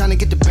paid. I've been trying to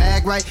get the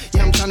bag right.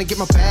 Yeah, I'm trying to get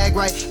my bag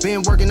right.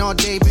 Been working all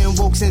day, been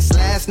woke since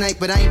last night.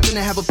 But I ain't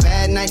finna have a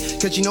bad night.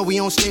 Cause you know we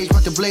on stage,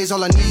 about to blaze.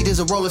 All I need is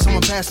a roller.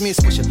 Someone pass me a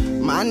swisher.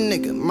 My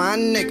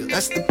nigga,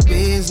 that's the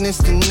business.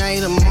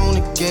 Tonight I'm on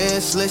the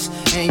guest list.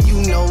 And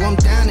you know I'm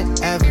down to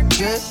have a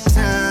good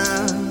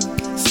time.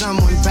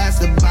 Someone pass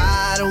the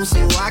bottle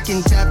so I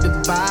can tap the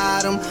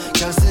bottom.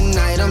 Cause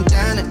tonight I'm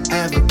down to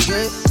have a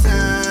good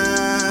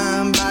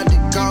time. About to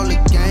call the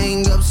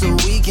gang up so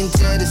we can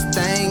tear this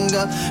thing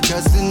up.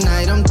 Cause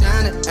tonight I'm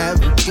down to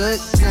have a good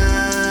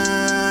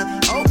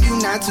time. Hope you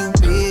not too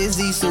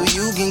busy so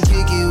you can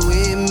kick it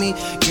with me.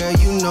 Girl,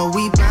 you know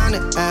we bound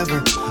to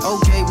ever.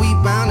 Okay, we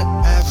bound to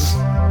ever.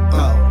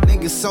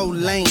 Niggas so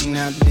lame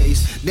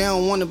nowadays. They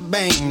don't wanna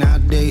bang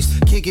nowadays.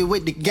 Kick it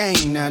with the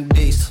gang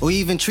nowadays. Or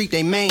even treat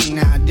they main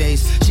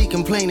nowadays. She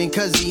complaining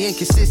cause he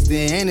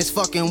inconsistent. And it's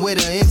fucking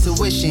with her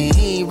intuition.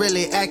 He ain't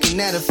really acting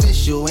that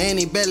official. And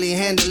he barely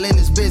handling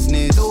his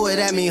business. Threw it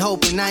at me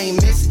hoping I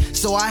ain't miss it.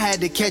 So I had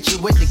to catch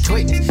it with the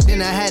quickness.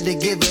 Then I had to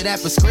give her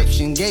that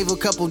prescription. Gave a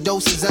couple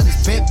doses of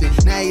this pimpin'.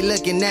 Now he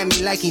looking at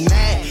me like he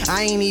mad.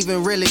 I ain't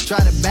even really try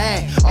to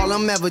bag. All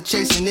I'm ever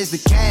chasing is the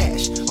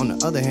cash. On the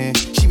other hand,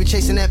 she be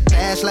chasing that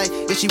past life.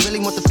 If she really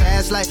want the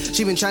past life,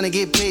 she been trying to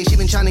get paid. She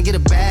been trying to get a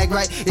bag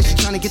right. If she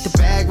trying to get the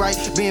bag right,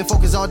 being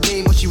focused all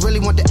day, but she really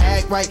want to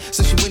act right.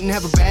 So she wouldn't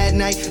have a bad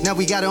night. Now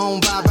we got her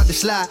own vibe out the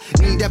slide.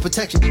 Need that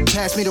protection.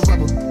 Pass me the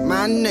rubber.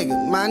 My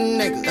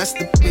nigga, that's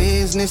the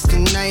business.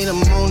 Tonight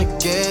I'm on the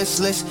guest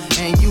list.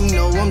 And you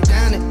know I'm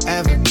down to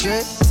have a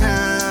good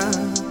time.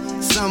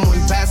 Someone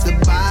pass the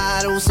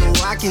bottle so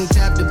I can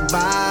tap the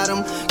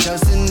bottom.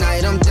 Cause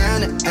tonight I'm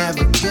down to have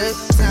a good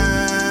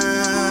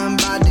time.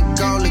 About to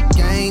call the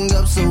gang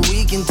up so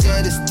we can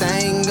tear this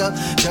thing up.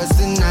 Cause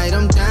tonight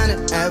I'm down to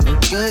have a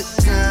good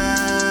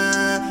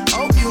time.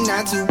 Hope you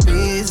not too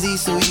busy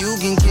so you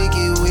can kick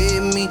it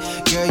with me.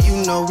 Girl, you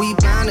know we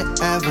bound to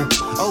ever.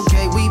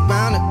 Okay, we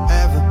bound to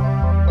ever.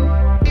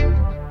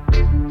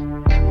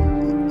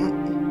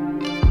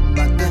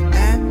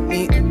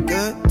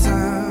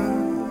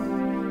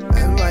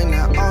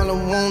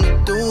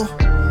 do,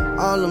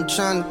 all I'm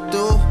trying to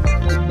do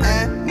is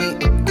have me a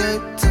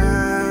good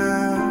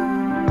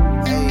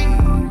time. Hey,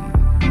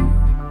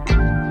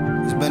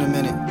 it's been a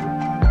minute.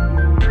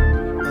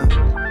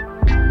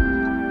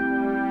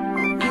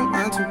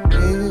 I'm too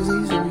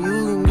busy, so you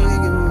can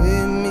kick it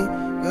with me.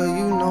 Girl,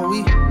 you know we.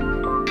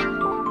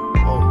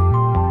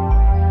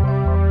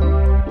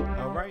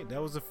 All right,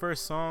 that was the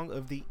first song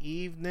of the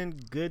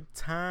evening, "Good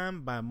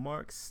Time" by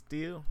Mark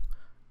Steele.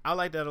 I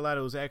like that a lot.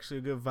 It was actually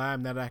a good vibe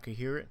now that I could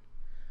hear it.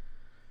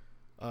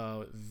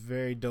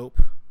 Very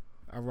dope.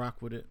 I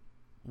rock with it.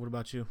 What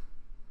about you?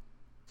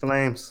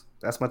 Flames.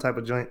 That's my type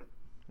of joint.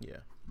 Yeah.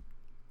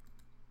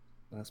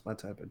 That's my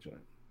type of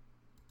joint.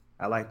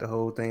 I like the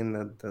whole thing,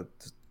 the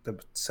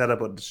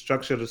setup of the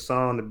structure of the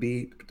song, the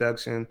beat, the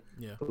production,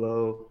 Yeah.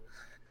 flow.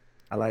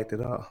 I liked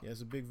it all. Yeah,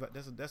 it's a big.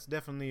 That's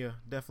definitely a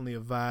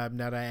vibe.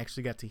 Now that I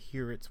actually got to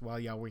hear it while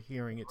y'all were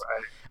hearing it,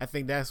 Right. I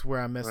think that's where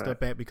I messed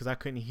up at because I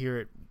couldn't hear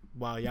it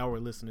while y'all were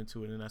listening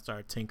to it, and I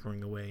started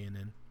tinkering away, and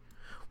then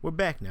we're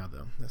back now.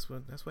 Though that's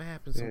what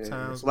happens Yeah,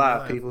 sometimes. it's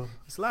live, people.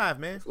 It's live,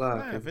 man. It's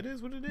live, people. It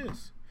is what it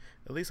is.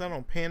 At least I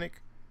don't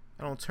panic.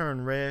 I don't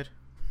turn red.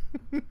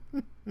 I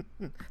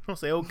don't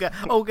say, "Oh God,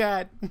 oh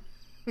God."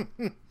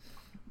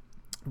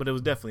 But it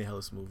was definitely a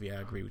hella smooth. Yeah,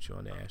 I agree with you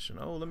on that, Ashton.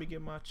 Oh, let me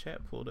get my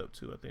chat pulled up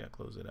too. I think I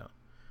closed it out.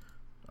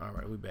 All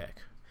right, we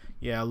back.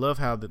 Yeah, I love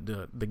how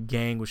the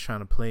gang was trying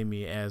to play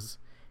me as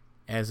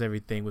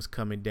everything was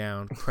coming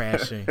down,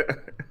 crashing.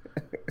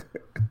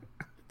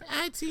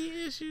 IT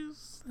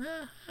issues.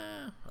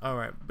 All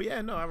right, but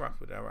yeah, no, I rock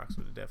with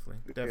it. Definitely.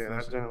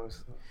 Yeah,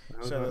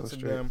 Shout out to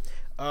them.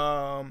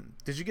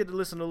 Did you get to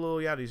listen to Lil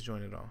Yachty's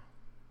joint at all?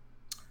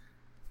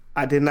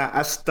 I did not.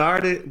 I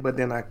started, but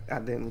then I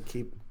didn't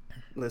keep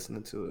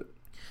listening to it.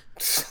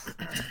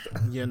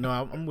 Yeah, no,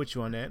 I'm with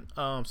you on that.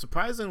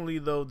 Surprisingly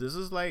though, this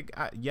is like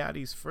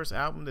Yachty's first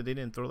album that they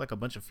didn't throw like a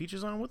bunch of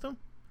features on with him.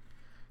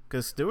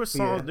 Because there were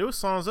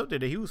songs up there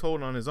that he was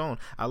holding on his own.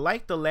 I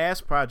liked the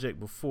last project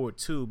before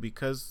too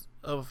because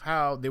of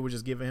how they were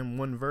just giving him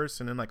one verse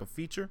and then like a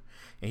feature,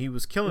 and he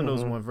was killing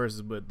those one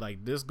verses. But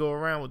like this go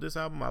around with this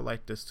album, I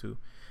like this too.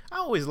 I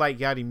always like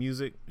Yachty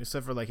music,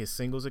 except for like his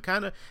singles. It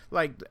kind of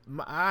like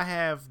I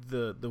have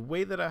the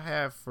way that I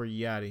have for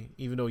Yachty,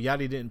 even though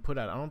Yachty didn't put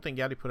out. I don't think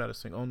Yachty put out a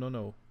single. Oh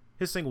no,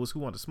 his single was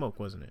 "Who Want to Smoke,"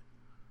 wasn't it?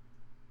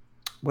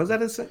 Was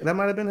that his? That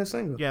might have been his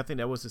single. Yeah, I think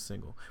that was his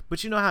single.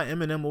 But you know how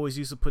Eminem always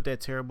used to put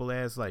that terrible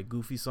ass like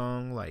goofy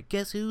song like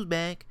 "Guess Who's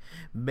Back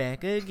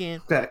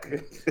Again,"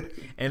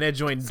 and that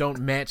joint don't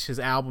match his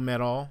album at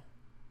all.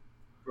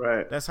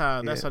 Right. That's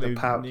how they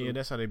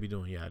be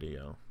doing Yachty,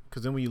 yo.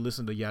 Because then when you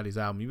listen to Yachty's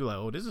album, you be like,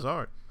 "Oh, this is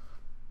hard."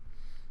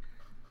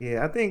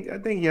 Yeah, I think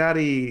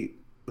Yachty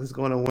is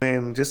going to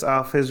win just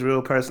off his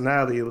real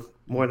personality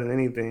more than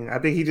anything. I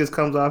think he just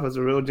comes off as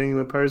a real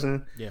genuine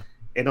person. Yeah.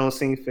 It don't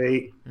seem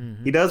fake.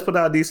 He does put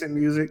out decent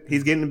music.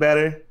 He's getting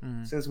better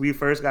since we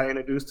first got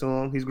introduced to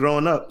him. He's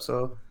growing up,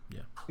 so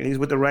yeah, and he's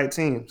with the right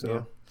team. So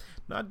yeah.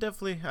 No, I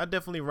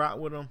definitely rock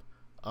with him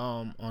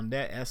on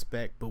that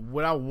aspect. But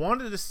what I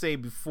wanted to say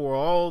before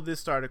all this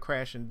started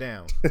crashing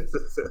down,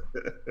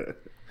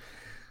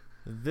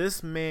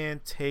 this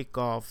man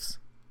Takeoff's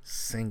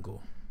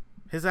single.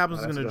 His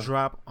album's going to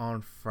drop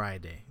on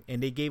Friday.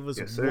 And they gave us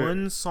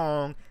one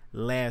song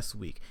last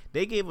week.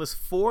 They gave us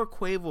 4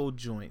 Quavo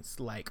joints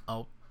like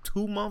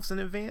 2 months in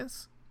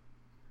advance.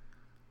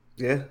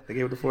 Yeah, they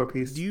gave it a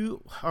 4-piece.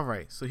 All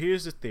right, so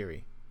here's the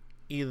theory.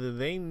 Either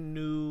they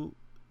knew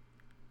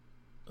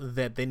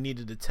that they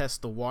needed to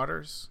test the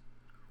waters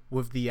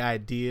with the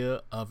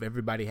idea of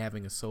everybody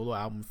having a solo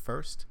album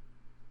first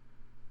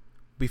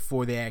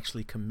before they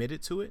actually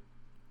committed to it.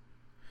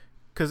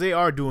 Because they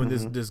are doing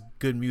this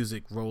good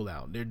music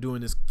rollout. They're doing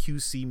this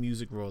QC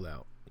music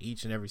rollout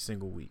each and every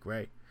single week,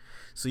 right?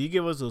 So you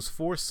give us those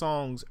 4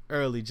 songs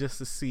early just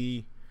to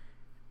see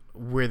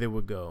where they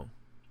would go.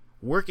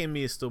 Working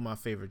Me is still my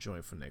favorite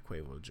joint from that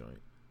Quavo joint.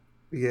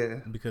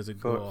 Yeah. Because it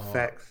go hard.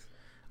 Facts.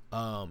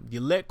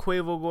 You let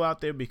Quavo go out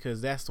there because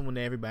that's the one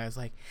that everybody's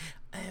like,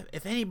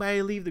 if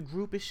anybody leave the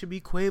group, it should be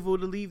Quavo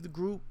to leave the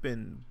group.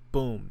 And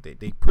boom, they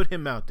put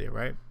him out there,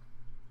 right?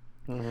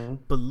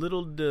 But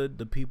little did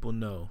the people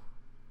know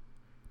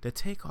that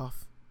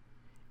Takeoff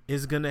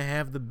is gonna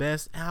have the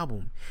best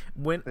album.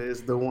 When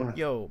is the one,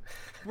 yo,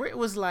 where it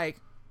was like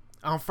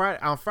on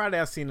Friday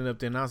I seen it up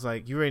there and I was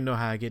like, you already know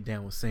how I get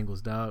down with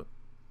singles, dog.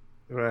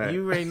 Right.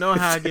 You already know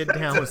how I get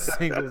down with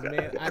singles,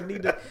 man. I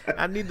need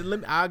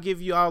to. I'll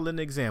give you all an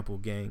example,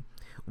 gang.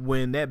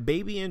 When that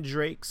Baby and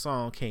Drake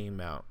song came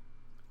out,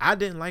 I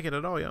didn't like it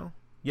at all, yo.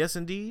 Yes,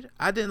 Indeed.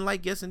 I didn't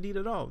like Yes, Indeed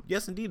at all.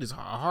 Yes, Indeed is a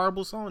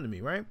horrible song to me,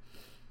 right?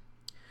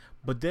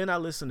 But then I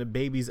listened to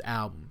Baby's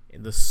album,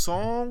 and the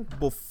song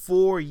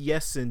before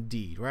Yes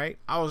Indeed, right?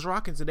 I was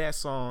rocking to that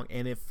song,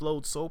 and it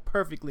flowed so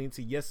perfectly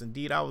into Yes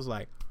Indeed. I was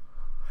like,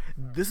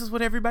 this is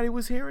what everybody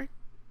was hearing?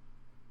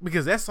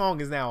 Because that song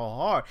is now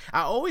hard.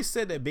 I always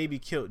said that Baby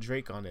killed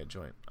Drake on that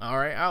joint. All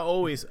right? I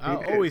always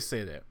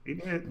say that. He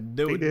did.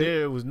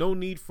 There was no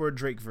need for a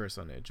Drake verse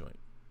on that joint.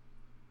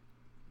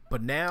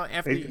 But now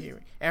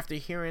after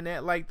hearing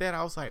that like that,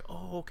 I was like,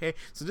 oh, okay.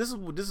 So this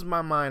is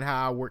my mind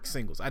how I work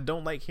singles. I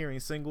don't like hearing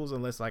singles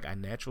unless like I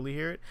naturally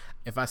hear it.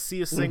 If I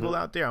see a single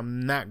out there,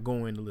 I'm not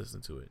going to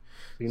listen to it.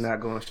 You're not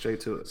going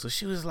straight to it. So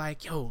she was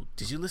like, yo,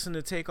 did you listen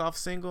to Takeoff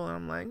single? And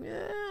I'm like,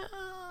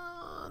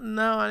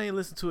 no, I didn't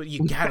listen to it.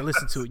 You gotta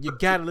listen to it. You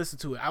gotta listen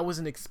to it. I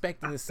wasn't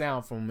expecting the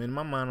sound from him. In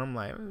my mind, I'm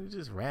like, he's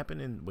just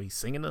rapping and he's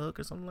singing the hook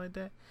or something like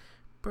that.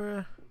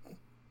 Bruh,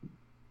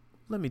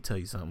 let me tell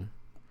you something.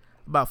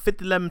 About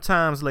 11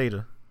 times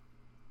later,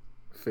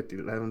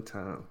 11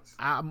 times.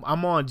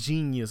 I'm on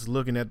Genius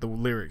looking at the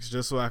lyrics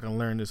just so I can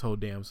learn this whole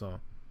damn song.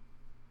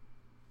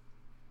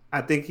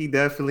 I think he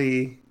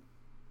definitely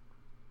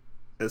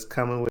is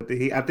coming with the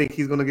heat. I think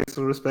he's gonna get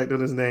some respect on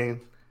his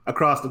name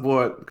across the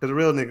board because the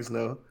real niggas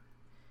know,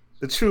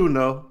 the true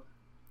know,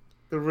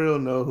 the real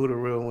know who the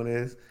real one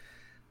is,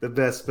 the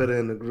best spitter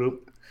in the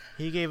group.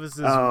 He gave us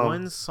this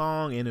one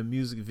song in a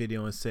music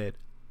video and said,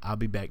 "I'll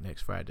be back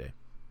next Friday."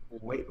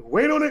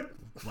 Wait on it.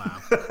 Wow.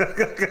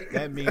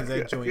 That means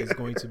that joint is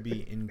going to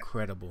be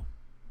incredible.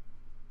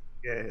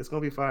 Yeah, it's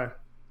going to be fire.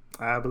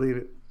 I believe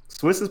it.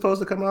 Swiss is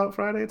supposed to come out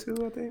Friday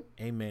too, I think.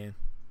 Hey, man.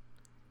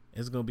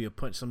 It's going to be a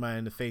punch somebody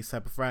in the face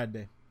type of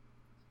Friday.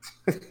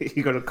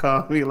 You're going to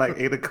call me like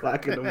 8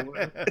 o'clock in the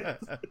morning.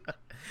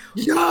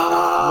 Yo!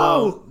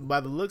 Well,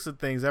 by the looks of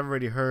things, I've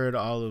already heard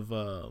all of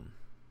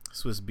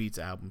Swiss Beats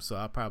albums, so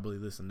I'll probably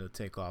listen to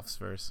Takeoffs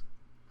first.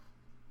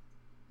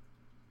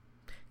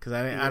 Because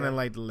I didn't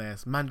like the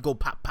last. Man, go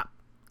pop, pop.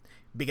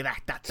 Big da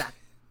da da.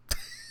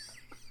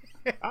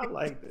 I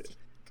liked it.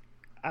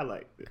 I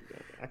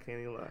can't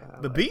even lie.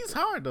 The beat's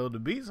hard, though. The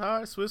beat's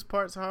hard. Swiss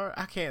parts hard.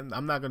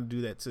 I'm not going to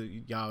do that to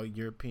y'all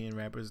European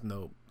rappers.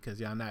 No.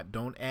 Because y'all not.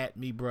 Don't at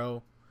me,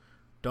 bro.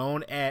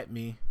 Don't at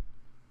me.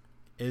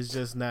 It's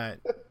just not.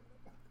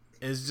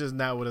 It's just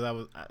not what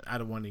I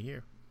don't want to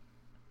hear.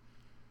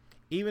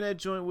 Even that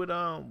joint with,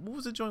 what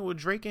was the joint with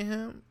Drake and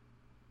him?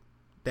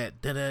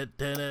 That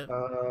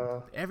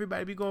da-da-da-da.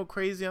 Everybody be going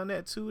crazy on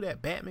that too.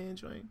 That Batman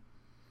joint.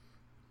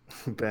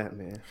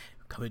 Batman.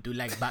 Coming through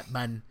like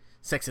Batman.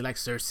 Sexy like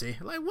Cersei.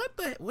 Like,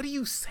 what are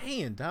you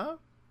saying, dog?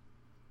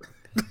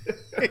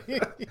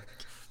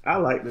 I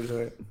like the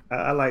joint.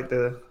 I like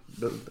the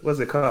what's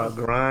it called?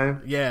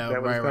 Grime? Yeah,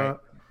 right.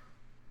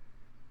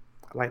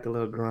 I like the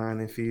little grime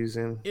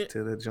infusion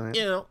to the joint.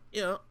 You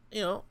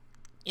know,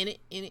 in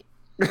it.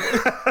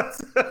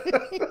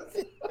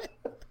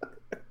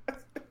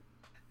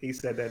 He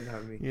said that,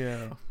 not me.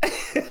 Yeah.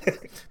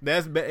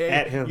 That's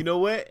bad. You know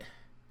what?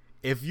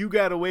 If you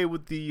got away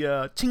with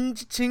the ching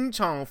ching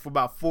chong for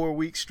about 4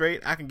 weeks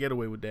straight, I can get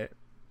away with that.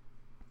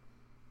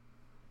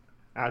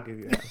 I'll give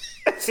you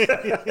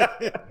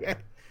that.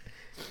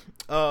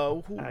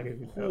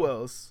 Who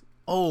else?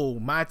 Oh,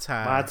 My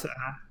Tai.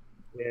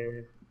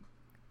 Yeah.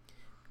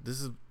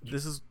 This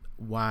is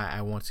why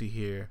I want to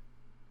hear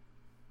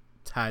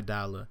Ty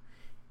Dolla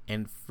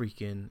and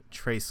freaking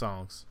Trey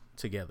Songz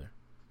together.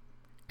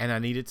 And I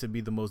need it to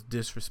be the most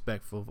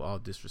disrespectful of all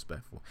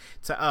disrespectful.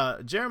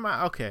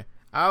 Jeremiah, okay,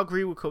 I'll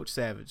agree with Coach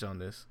Savage on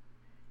this.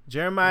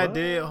 Jeremiah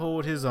did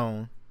hold his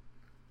own.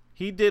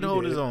 He did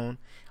hold his own.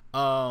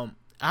 I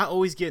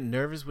always get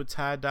nervous with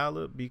Ty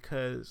Dolla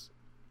because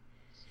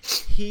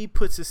he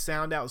puts his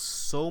sound out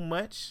so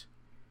much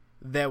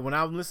that when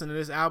I'm listening to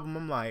this album,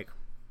 I'm like,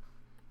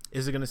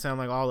 is it going to sound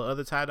like all the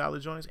other Ty Dolla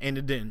joints? And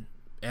it didn't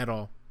at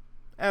all.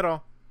 At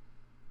all.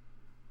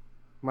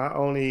 My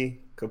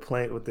only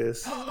complaint with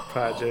this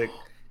project.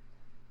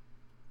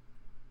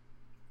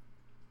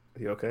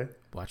 You okay?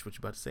 Watch what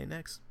you're about to say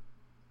next.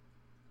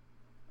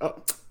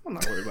 Oh, I'm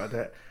not worried about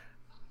that.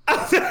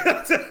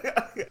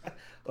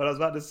 What I was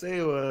about to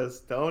say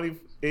was the only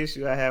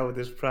issue I have with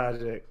this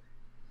project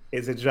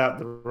is it dropped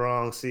the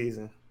wrong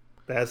season.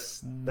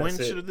 That's when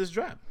should this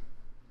drop?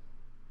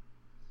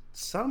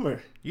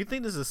 Summer. You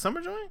think this is a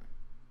summer joint?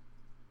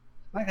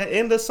 Like an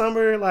end of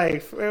summer,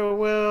 like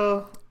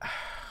farewell.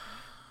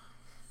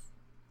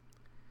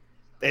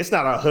 It's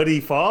not a hoodie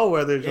fall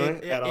weather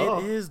joint at all.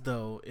 It is,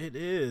 though. It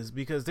is,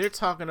 because they're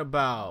talking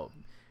about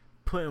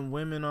putting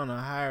women on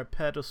a higher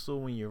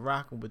pedestal. When you're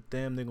rocking with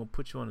them, they're going to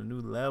put you on a new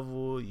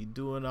level. You're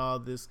doing all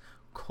this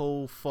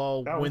cold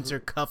fall, winter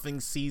cuffing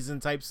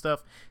season type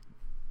stuff.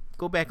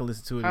 Go back and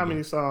listen to it. How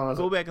many songs?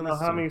 Go back and listen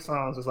to it. How many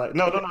songs was like,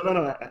 no.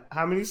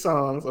 How many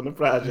songs on the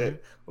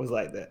project was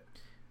like that?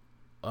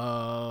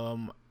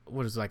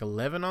 What is it, like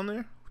 11 on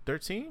there?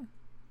 13?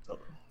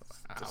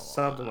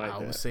 Something like that.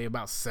 I would say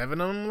about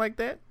 7 of them like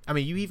that. I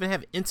mean, you even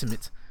have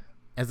Intimate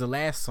as the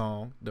last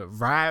song. The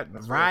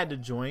Ride the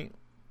joint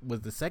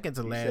was the second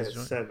to last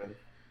joint. 7.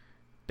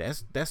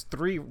 That's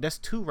 3. That's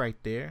 2 right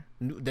there.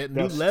 New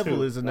Level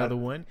 2. Is another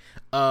one.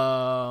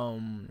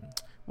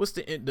 What's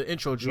the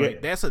intro joint?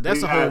 Yeah. That's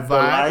a whole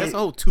vibe. That's a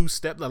whole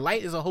 2-step. The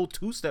Light is a whole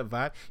 2-step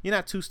vibe. You're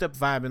not 2-step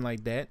vibing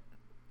like that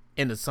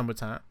in the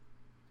summertime.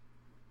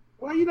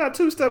 Why are you not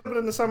 2-stepping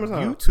in the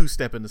summertime? You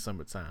 2-step in the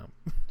summertime.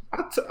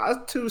 I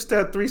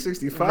 2-step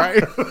 365.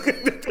 Right.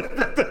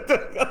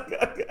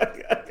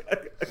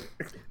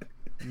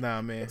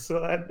 Nah, man.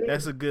 So I did.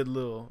 That's a good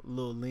little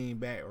lean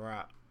back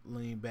rock.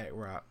 lean back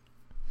rock.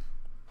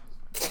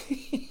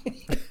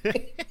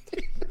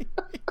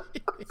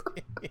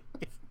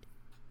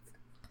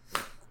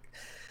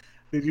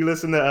 Did you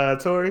listen to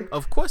Tory?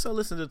 Of course, I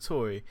listened to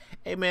Tory.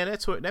 Hey man,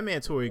 that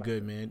man Tory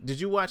good, man. Did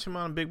you watch him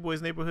on Big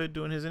Boy's Neighborhood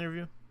doing his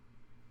interview?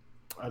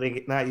 I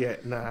think not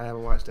yet. No, I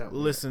haven't watched that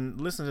one. Listen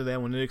to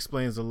that one. It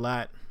explains a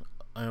lot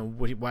on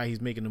why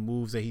he's making the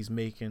moves that he's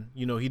making.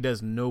 You know, he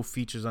does no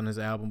features on his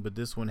album, but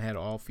this one had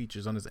all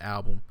features on his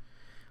album.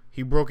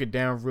 He broke it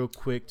down real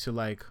quick to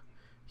like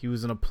he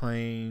was in a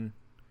plane.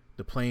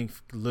 The plane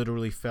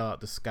literally fell out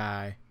the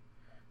sky.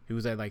 He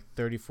was at like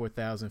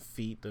 34,000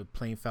 feet. The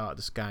plane fell out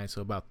the sky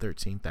to about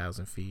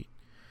 13,000 feet.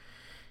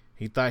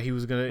 He thought he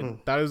was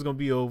gonna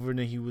be over, and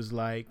then he was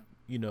like,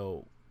 you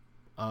know,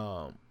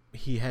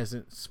 he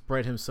hasn't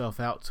spread himself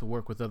out to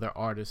work with other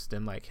artists,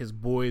 and like his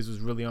boys was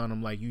really on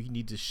him, like you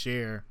need to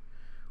share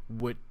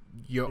what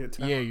your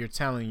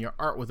talent and your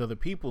art with other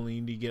people, and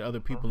you need to get other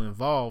people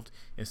involved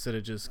instead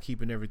of just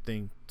keeping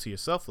everything to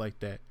yourself like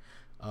that.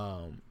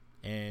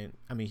 And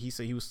I mean, he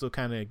said he was still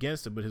kind of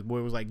against it, but his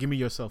boy was like, "Give me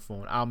your cell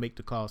phone, I'll make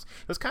the calls."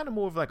 It was kind of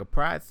more of like a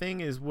pride thing,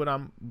 is what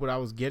I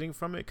was getting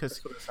from it,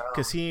 because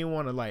he didn't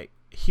want to, like,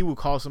 he would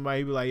call somebody,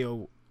 he'd be like,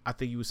 "Yo, I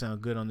think you would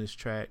sound good on this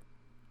track.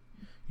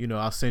 You know,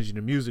 I'll send you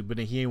the music," but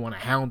then he didn't want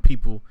to hound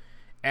people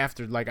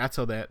after. Like I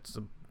tell that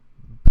to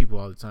people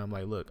all the time,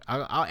 like, look,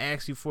 I'll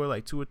ask you for it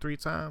like 2 or 3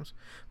 times,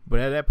 but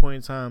at that point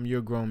in time, you're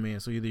a grown man,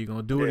 so either you're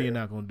gonna do it or you're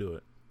not gonna do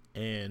it.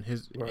 And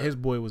his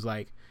boy was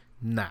like,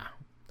 "Nah."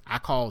 I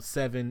called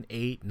 7,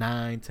 8,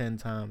 9, 10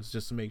 times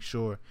just to make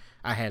sure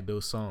I had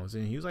those songs.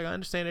 And he was like, "I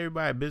understand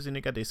everybody busy and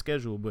they got their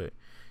schedule, but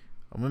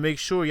I'm gonna make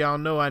sure y'all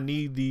know I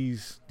need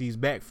these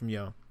back from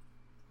y'all."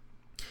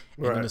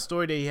 And in the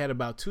story that he had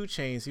about 2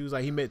 Chainz, he was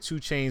like, he met 2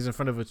 Chainz in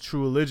front of a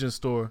True Religion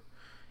store,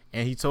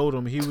 and he told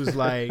him, he was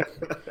like,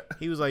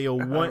 "Yo,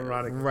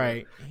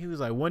 right?" He was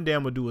like, "One day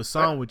I'm gonna do a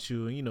song with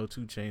you," and you know,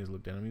 2 Chainz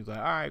looked at him. He was like,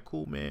 "All right,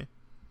 cool, man."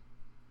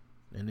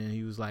 And then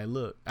he was like,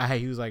 "Look,"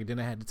 then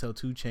I had to tell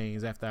 2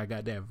 Chainz after I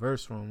got that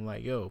verse from him,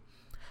 like, "Yo,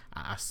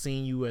 I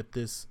seen you at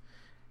this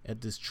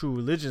True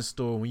Religion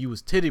store when you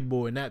was Titty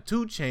Boy, not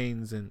 2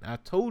 Chainz, and I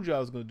told you I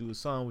was gonna do a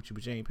song with you,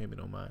 but you ain't pay me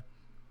no mind."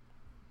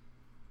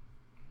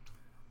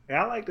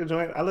 Yeah, I like the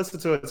joint. I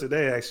listened to it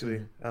today,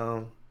 actually.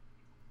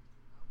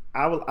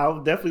 I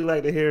would definitely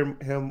like to hear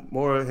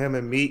more of him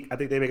and Meek. I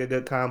think they make a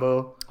good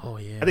combo. Oh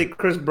yeah. I think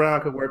Chris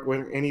Brown could work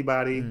with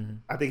anybody.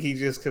 I think he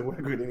just could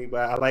work with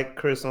anybody. I like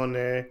Chris on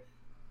there.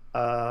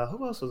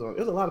 Who else was on?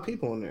 There's a lot of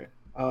people on there.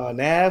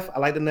 Nav. I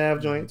like the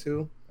Nav joint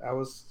too.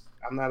 I'm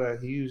not a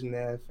huge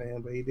Nav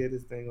fan, but he did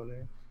his thing on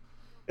there.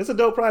 It's a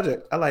dope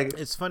project. I like it.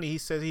 It's funny. He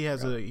said he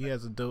has a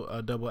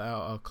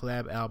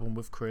collab album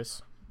with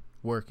Chris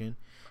working.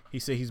 He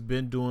said he's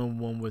been doing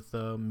one with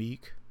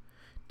Meek.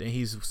 Then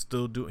he's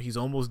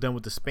almost done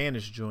with the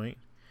Spanish joint,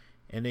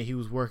 and then he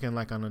was working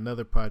like on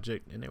another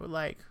project. And they were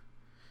like,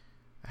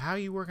 "How are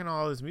you working on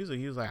all this music?"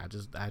 He was like,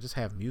 "I just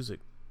have music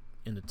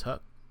in the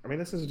tuck." I mean,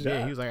 this is a job.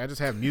 Yeah, he was like, "I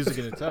just have music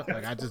in the tuck.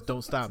 Like, I just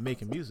don't stop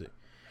making music."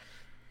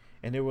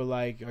 And they were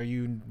like, "Are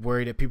you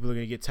worried that people are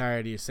gonna get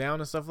tired of your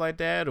sound and stuff like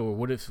that,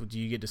 or do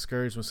you get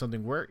discouraged when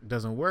something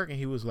doesn't work?" And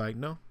he was like,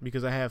 "No,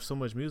 because I have so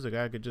much music,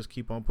 I could just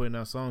keep on putting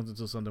out songs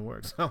until something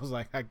works." I was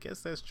like, "I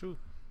guess that's true."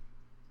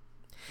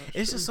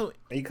 It's just so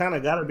you kind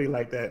of gotta be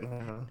like that,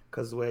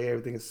 because the way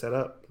everything is set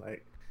up.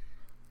 Like,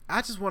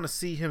 I just want to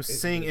see him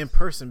sing in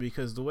person,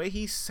 because the way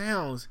he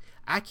sounds,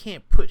 I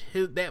can't put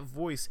that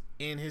voice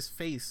and his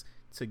face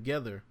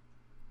together.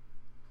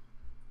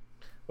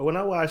 But when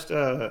I watched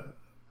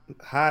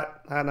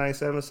Hot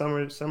 97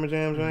 Summer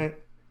Jam joint,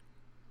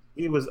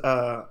 he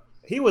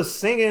was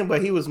singing,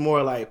 but he was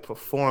more like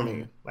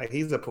performing. Like,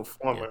 he's a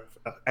performer,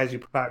 as you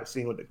probably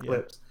seen with the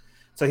clips.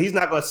 So he's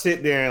not gonna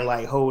sit there and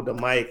like hold the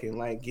mic and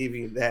like give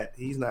you that.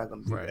 He's not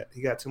gonna do that.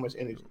 He got too much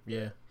energy.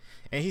 Yeah,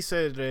 and he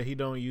said that he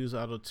don't use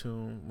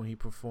auto-tune when he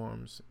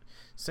performs.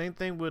 Same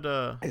thing with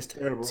it's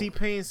terrible.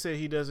 T-Pain said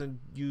he doesn't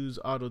use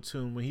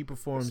auto-tune when he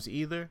performs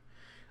either.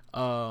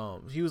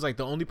 He was like,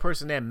 the only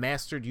person that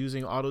mastered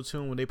using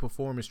auto-tune when they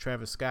perform is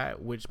Travis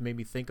Scott, which made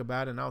me think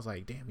about it, and I was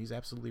like, damn, he's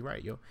absolutely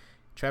right, yo.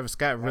 Travis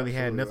Scott really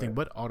had nothing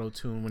but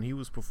auto-tune when he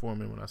was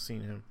performing, when I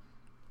seen him.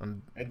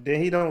 And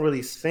then he don't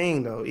really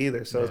sing though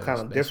either, so it's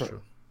kind of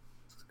different.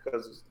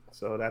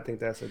 So I think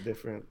that's a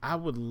different. I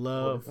would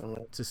love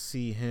to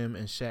see him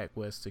and Shaq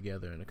West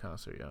together in a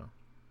concert, yo.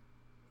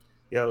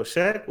 Yo,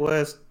 Shaq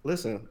West.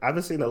 Listen, I've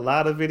been seeing a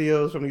lot of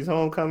videos from these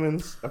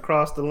homecomings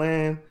across the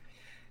land,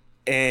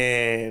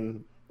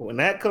 and when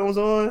that comes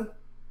on,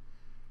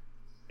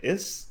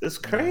 it's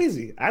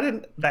crazy. I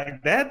didn't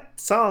like that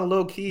song.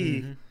 Low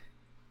key.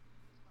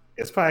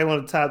 It's probably one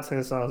of the top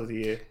 10 songs of the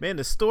year. Man,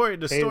 the story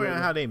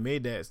on how they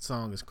made that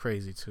song is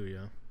crazy too,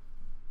 yo.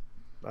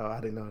 Oh, I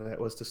didn't know that.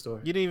 What's the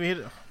story? You didn't even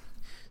hit it.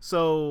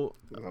 So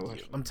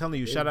I'm telling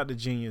you, shout out to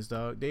Genius,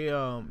 dog.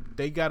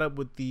 They got up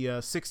with the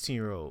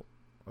 16-year-old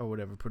or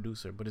whatever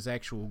producer, but it's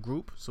actual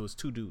group, so it's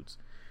 2 dudes.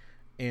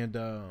 And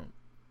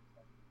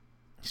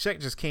Shaq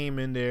just came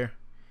in there,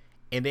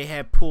 and they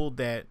had pulled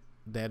that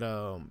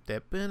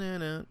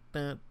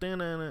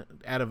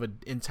out of an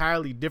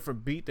entirely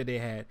different beat that they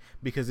had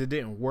because it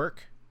didn't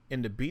work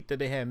in the beat that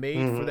they had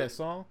made for that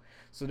song.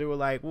 So they were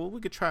like, well, we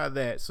could try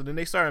that. So then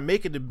they started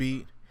making the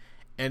beat,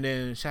 and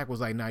then Shaq was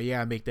like, nah, you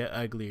gotta make that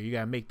uglier. You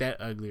gotta make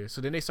that uglier.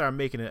 So then they started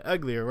making it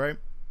uglier, right?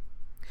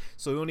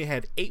 So we only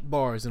had 8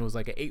 bars, and it was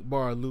like an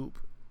 8-bar loop,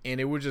 and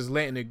they were just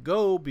letting it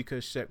go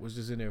because Shaq was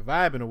just in there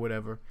vibing or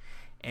whatever.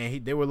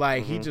 And they were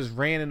like, he just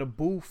ran in the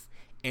booth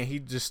and he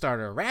just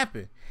started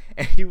rapping.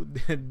 And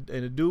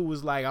the dude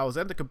was like, I was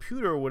at the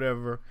computer or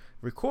whatever,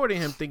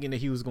 recording him, thinking that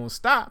he was gonna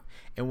stop.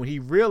 And when he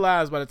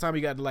realized by the time he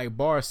got to like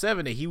bar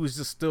 7 that he was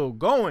just still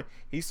going,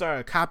 he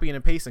started copying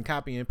and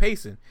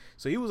pasting.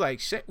 So he was like,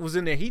 Shaq was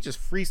in there. He just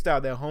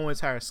freestyled that whole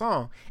entire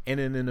song. And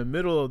then in the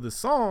middle of the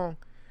song,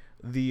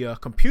 the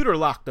computer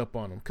locked up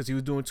on him because he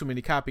was doing too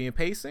many copy and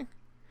pasting.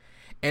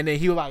 And then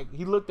he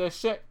looked at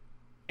Shaq.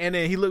 And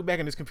then he looked back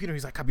at his computer.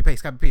 He's like, copy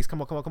paste. Come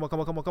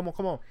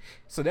on.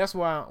 So that's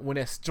why when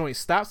that joint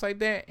stops like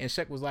that, and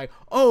Shaq was like,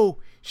 oh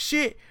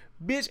shit,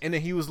 bitch. And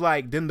then he was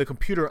like, then the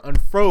computer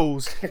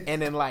unfroze,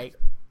 and then like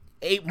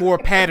 8 more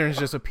patterns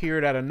just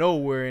appeared out of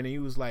nowhere. And he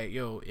was like,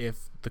 yo,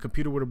 if the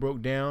computer would have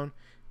broke down,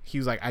 he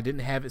was like, I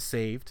didn't have it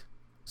saved,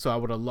 so I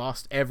would have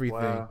lost everything.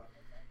 Wow.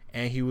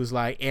 And he was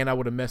like, and I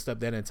would have messed up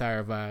that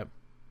entire vibe.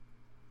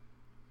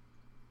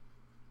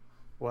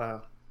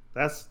 Wow.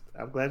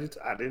 I'm glad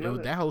I didn't know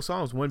that whole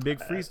song was one big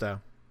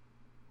freestyle.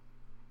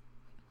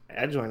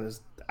 That joint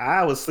is.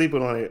 I was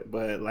sleeping on it,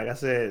 but like I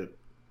said,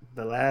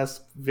 the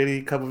last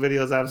couple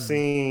videos I've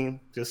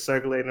seen just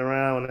circulating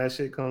around when that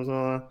shit comes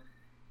on,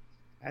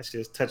 that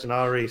shit's touching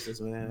all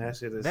races, man. That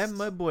shit is. That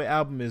Mudboy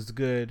album is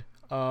good.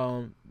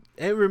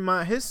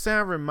 His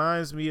sound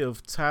reminds me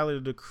of Tyler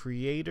the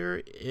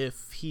Creator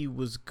if he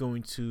was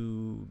going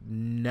to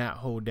not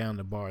hold down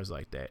the bars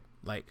like that,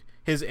 like.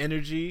 His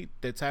energy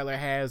that Tyler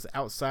has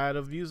outside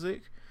of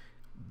music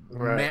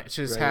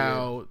matches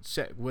how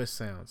Shaq West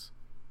sounds.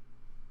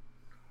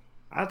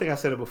 I think I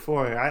said it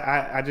before.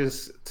 I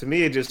just, to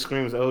me, it just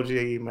screams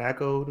OJ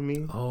Maco to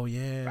me. Oh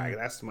yeah, like,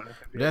 that's my.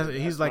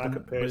 He's like,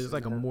 but it's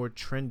like a more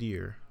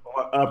trendier,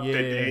 up to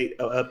date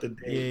version.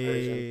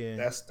 Yeah.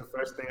 That's the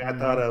first thing I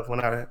thought of when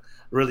I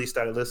really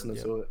started listening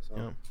to it.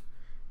 So.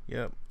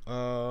 Yep.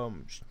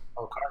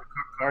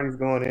 Cardi's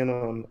going in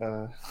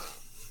on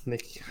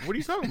Nicki. What are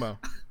you talking about?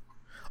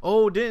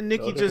 Oh, didn't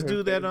Nicki just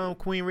do that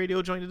Queen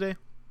Radio joint today?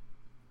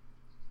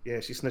 Yeah,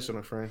 she snitched on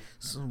her friend.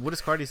 So what is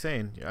Cardi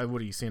saying?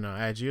 What are you seeing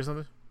on IG or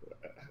something?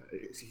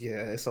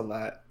 Yeah, it's a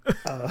lot.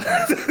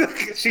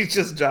 She's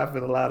just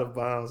dropping a lot of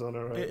bombs on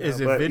her right Is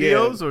now. It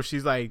videos or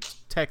she's like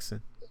texting?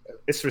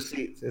 It's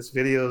receipts. It's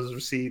videos,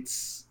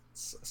 receipts.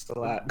 It's a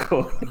lot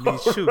going on.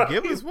 Shoot,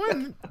 give us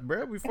one,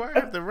 bro, before I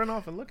have to run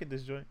off and look at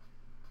this joint.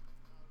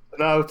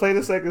 No, play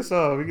the second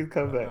song. We can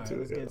come back to it.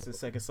 Let's get into the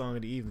second song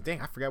of the evening.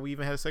 Dang, I forgot we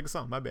even had a second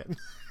song. My bad.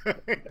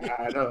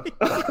 I know.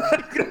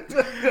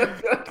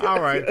 All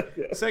right.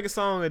 Second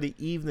song of the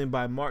evening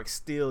by Mark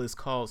Steele is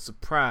called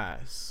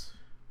Surprise.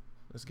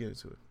 Let's get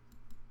into it.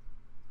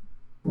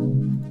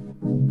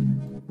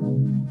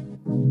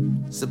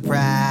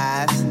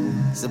 Surprise,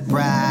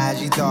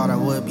 surprise, you thought I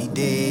would be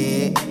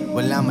dead.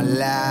 Well, I'm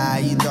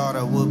alive, you thought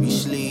I would be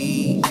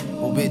asleep.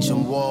 Well, bitch,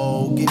 I'm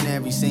woke in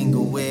every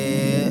single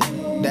way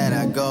that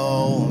I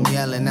go, I'm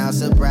yelling out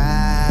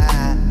surprise.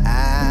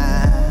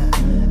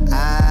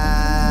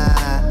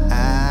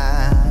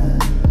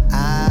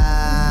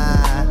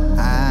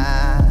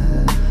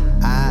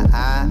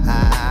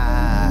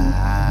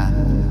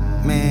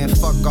 Man,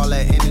 fuck all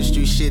that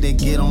industry shit that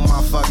get on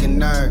my fucking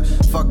nerve.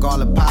 Fuck all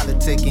the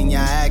politicking,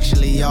 y'all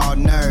actually all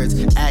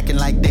nerds. Acting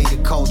like they the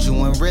culture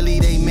when really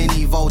they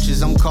mini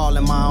vultures. I'm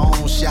calling my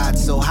own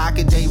shots, so how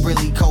could they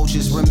really coach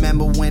us?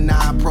 Remember when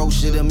I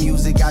approached you, the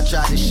music I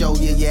tried to show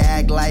you, you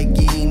act like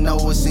you ain't know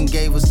us and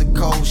gave us a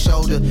cold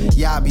shoulder.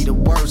 Y'all be the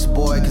worst,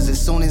 boy, cause as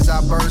soon as I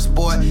burst,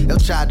 boy, they'll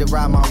try to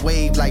ride my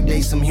wave like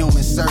they some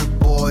human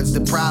surfboards.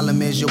 The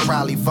problem is you'll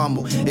probably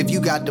fumble if you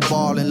got the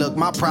ball, and look,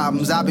 my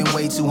problems, I've been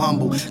way too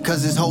humble,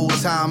 cause this whole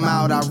time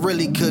out, I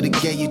really could've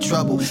gave you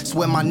trouble.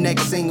 Swear my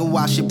next single,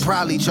 I should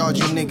probably charge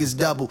you niggas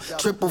double.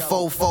 Triple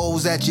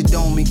fours at your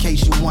dome in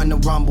case you wanna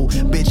rumble.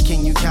 Bitch,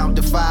 can you count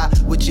to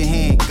 5 with your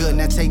hand? Good,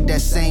 now take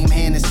that same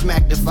hand and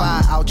smack the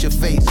fire out your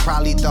face.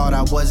 Probably thought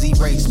I was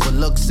erased, but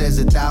look says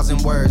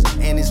 1,000 words,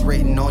 and it's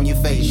written on your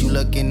face. You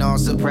looking all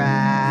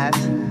surprised.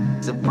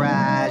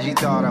 Surprise, you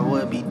thought I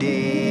would be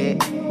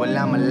dead. Well,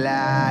 I'm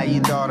alive,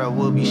 you thought I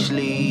would be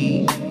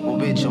asleep. Well,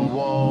 bitch, I'm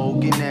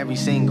woke in every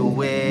single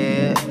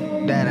way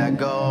that I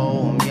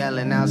go, I'm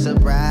yelling out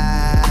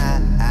surprise.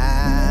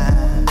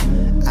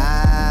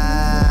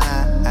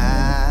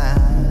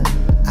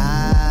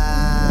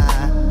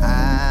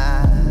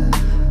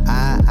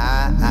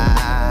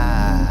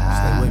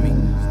 Stay with me.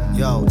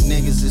 Yo,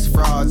 niggas is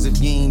frauds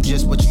if you ain't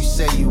just what you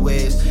say you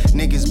is.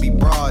 Niggas be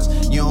broads,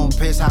 you don't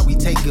piss how we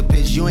take a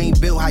piss. You ain't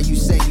built how you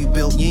say you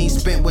built. You ain't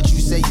spent what you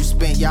say you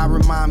spent. Y'all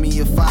remind me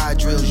of fire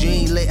drills. You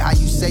ain't lit how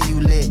you say you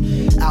lit.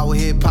 Out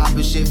here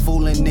popping shit,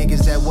 fooling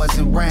niggas that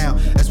wasn't round.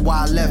 That's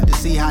why I left, to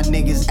see how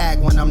niggas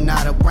act when I'm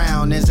not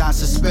around. As I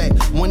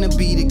suspect, wanna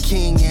be the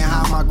king and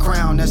hide my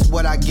crown. That's what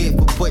what I get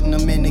for putting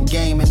them in the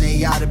game and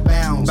they out of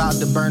bounds. About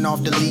to burn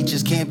off the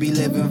leeches, can't be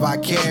living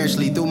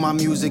vicariously through my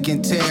music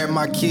and tear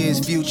my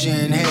kids' future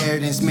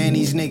inheritance. Man,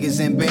 these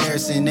niggas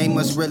embarrassing, they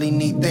must really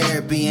need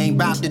therapy. Ain't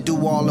about to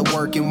do all the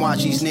work and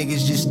watch these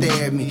niggas just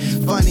stare at me.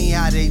 Funny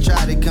how they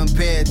try to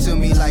compare to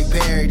me like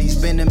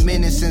parodies. Been a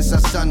minute since I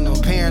sung them,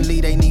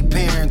 apparently they need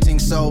parenting.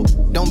 So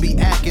don't be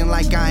acting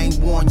like I ain't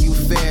warned you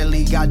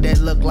fairly. Got that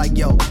look like,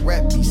 yo,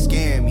 rep be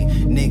scaring me.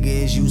 Nigga,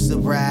 is you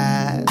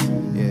surprised?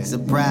 Yeah.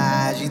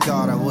 Surprised, you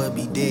thought I would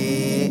be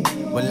dead.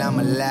 Well, I'm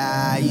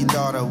alive, you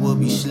thought I would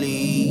be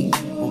sleep.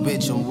 Well,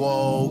 bitch, I'm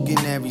woke in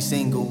every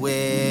single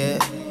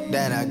web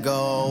that I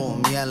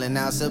go. I'm yelling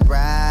out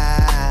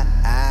surprise.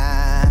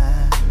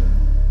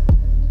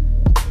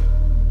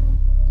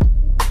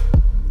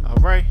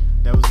 Alright,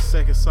 that was the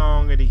second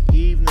song of the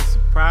evening,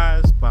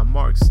 Surprise by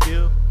Mark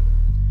Steele.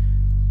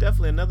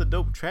 Definitely another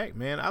dope track,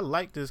 man. I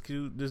like this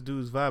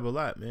dude's vibe a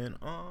lot, man.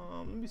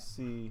 Let me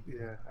see.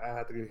 Yeah, I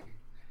have to agree.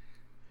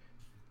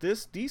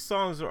 These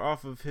songs are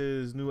off of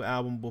his new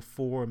album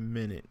Before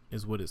Minute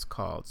is what it's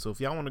called. So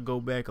if y'all want to go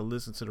back and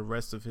listen to the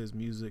rest of his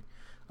music,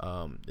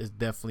 it's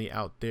definitely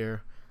out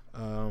there.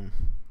 We're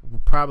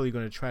probably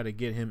going to try to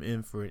get him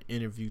in for an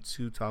interview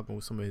too, talking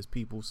with some of his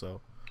people.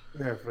 So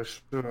yeah, for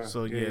sure.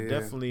 So yeah.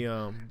 Definitely.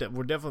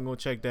 We're definitely gonna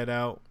check that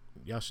out.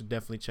 Y'all should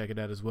definitely check it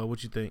out as well.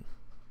 What you think?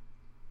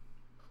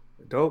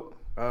 Dope.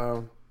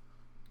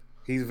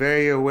 He's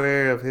very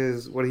aware of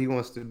what he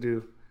wants to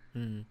do,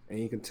 and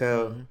you can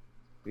tell. Mm-hmm.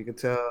 You can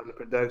tell in the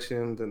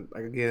production, and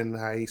like again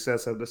how he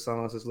sets up the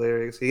songs, his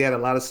lyrics. He had a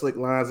lot of slick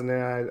lines in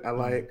there. I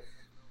like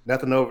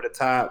nothing over the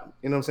top.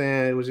 You know what I'm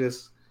saying? It was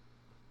just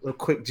little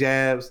quick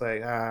jabs,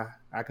 like I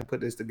can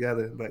put this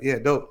together. But yeah,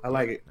 dope. I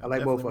like it. I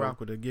like both of them.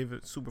 Rock with it. Give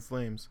it Super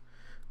Flames.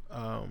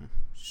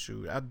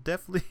 Shoot, I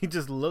definitely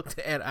just looked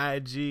at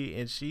IG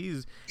and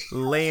she's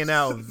laying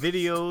out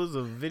videos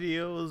of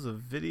videos.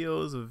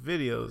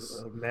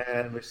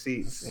 Mad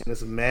receipts, and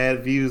there's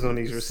mad views on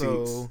these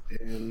receipts.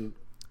 And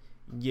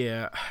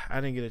yeah, I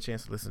didn't get a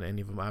chance to listen to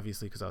any of them,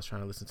 obviously, because I was trying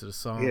to listen to the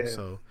song. Yeah.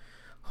 So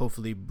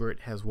hopefully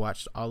Britt has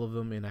watched all of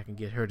them and I can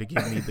get her to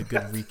give me the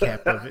good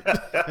recap of it,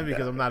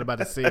 because I'm not about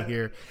to sit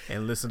here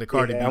and listen to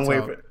Cardi B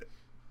talk.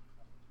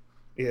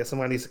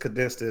 Somebody needs to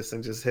condense this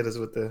and just hit us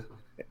with the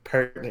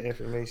pertinent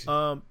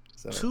information.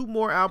 Two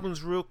more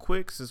albums real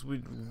quick since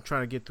we're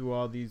trying to get through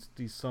all these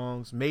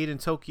songs. Made in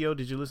Tokyo.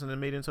 Did you listen to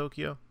Made in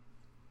Tokyo?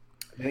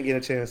 I didn't get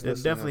a chance.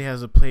 It definitely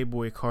has a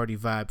Playboy Cardi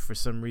vibe for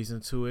some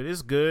reason to it.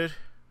 It's good.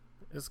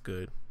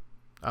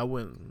 I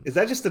wouldn't. Is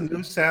that just the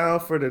new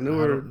sound for the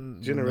newer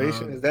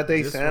generation? Is that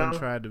they this sound? This one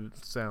tried to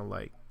sound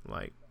like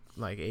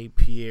A.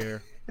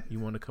 Pierre. You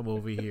want to come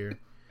over here?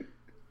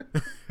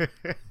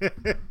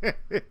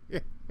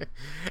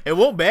 It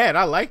wasn't bad.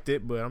 I liked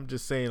it, but I'm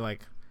just saying,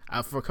 like,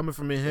 for coming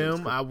from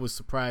him, I was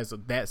surprised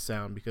at that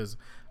sound because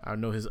I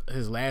know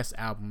his last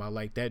album, I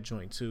liked that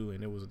joint too,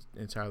 and it was an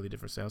entirely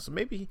different sound. So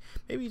maybe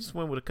he just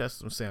went with a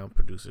custom sound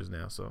producers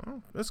now.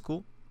 So that's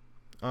cool.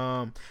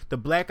 The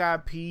Black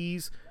Eyed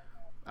Peas,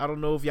 I don't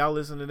know if y'all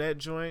listen to that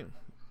joint.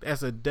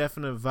 That's a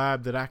definite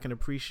vibe that I can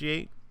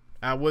appreciate.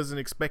 I wasn't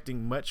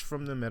expecting much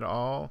from them at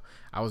all.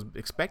 I was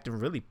expecting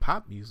really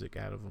pop music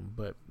out of them,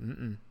 but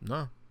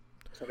no.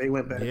 So they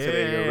went back to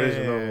their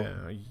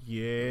original.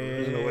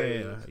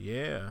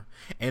 Yeah.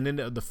 And then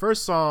the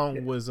first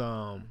song was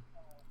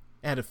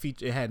had a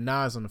feature. It had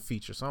Nas on the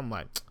feature, so I'm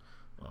like,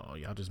 oh,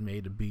 y'all just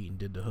made the beat and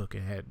did the hook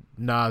and had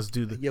Nas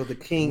do the the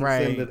Kings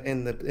right,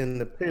 in the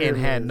pyramids. And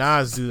had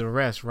Nas do the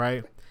rest,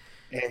 right?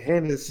 And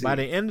Hennessy. By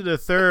the end of the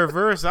third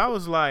verse, I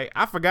was like,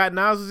 I forgot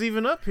Nas was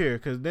even up here,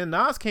 because then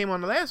Nas came on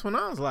the last one.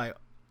 I was like,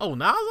 oh,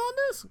 Nas on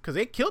this? Because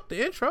they killed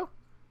the intro.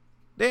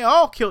 They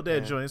all killed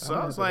that joint. So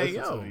I was like,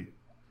 yo.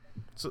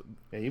 So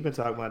yeah, you've been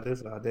talking about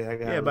this all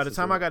day. By the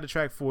time I got to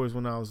track 4 is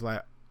when I was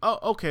like, oh,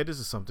 okay, this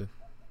is something.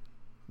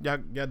 Y'all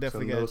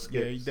definitely got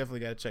you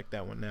definitely got to check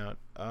that one out.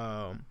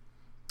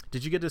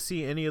 Did you get to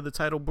see any of the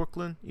Tidal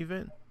Brooklyn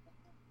event?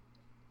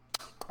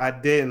 I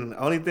didn't.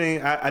 Only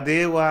thing I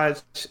did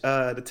watch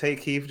the Tay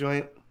Keith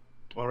joint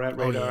on Rap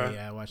Radar.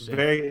 Yeah, I watched that.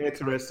 Very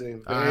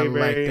interesting. I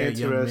like that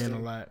young man a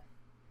lot.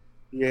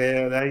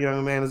 Yeah, that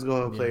young man is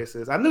going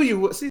places. I knew you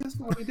would. See, that's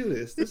why we do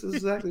this. This is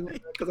exactly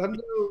because I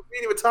knew we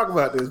didn't even talk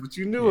about this, but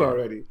you knew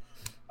already.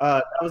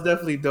 That was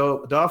definitely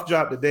dope. Dolph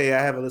dropped today.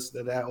 I haven't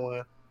listened to that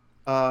one.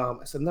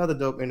 It's another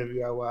dope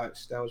interview I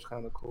watched. That was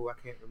kind of cool. I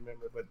can't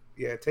remember, but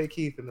yeah, Tay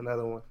Keith and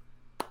another one.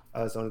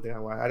 That's the only thing I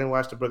watched. I didn't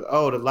watch the Brooklyn.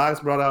 Oh, the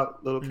Lox brought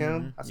out Lil'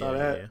 Kim. I saw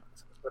that. Yeah.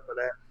 For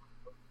that.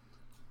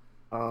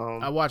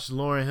 I watched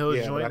Lauryn Hill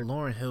joint.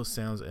 Lauryn Hill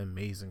sounds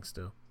amazing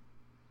still.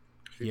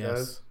 She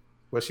does?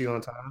 Was she on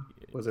time?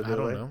 Was it? I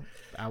don't know.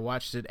 I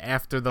watched it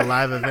after the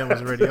live event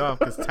was already off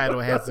because Tidal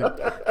has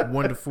a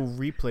wonderful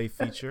replay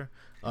feature.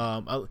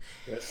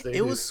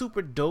 It was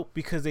super dope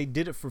because they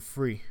did it for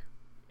free.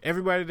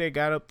 Everybody that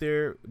got up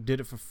there did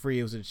it for free.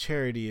 It was a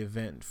charity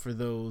event for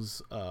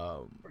those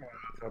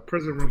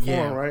prison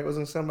reform, right?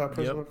 Wasn't something about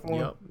prison reform?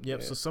 Yep. Yeah.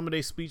 So some of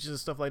their speeches and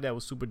stuff like that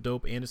was super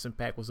dope. Anderson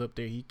 .Paak was up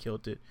there. He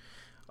killed it.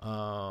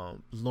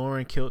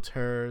 Lauren killed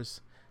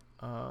hers.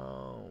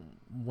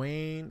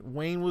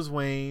 Wayne was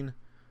Wayne.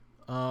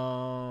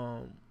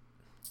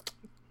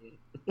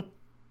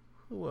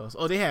 Who else?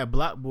 Oh, they had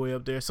Block Boy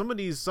up there. Some of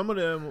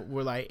them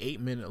were like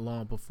 8-minute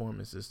long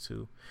performances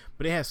too,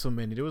 but they had so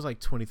many. There was like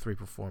 23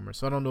 performers,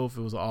 so I don't know if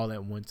it was all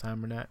at one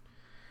time or not.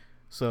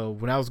 So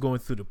when I was going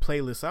through the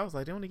playlist, I was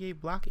like, they only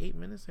gave Block 8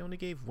 minutes. They only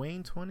gave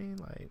Wayne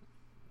 20. Like,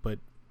 but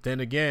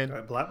then again,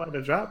 Block about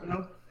to drop.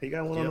 He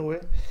got one on the way.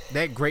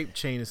 That grape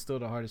chain is still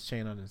the hardest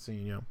chain I've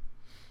seen,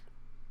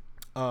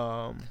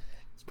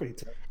 It's pretty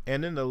tough.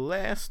 And then the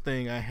last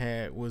thing I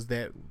had was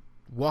that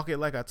Walk It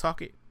Like I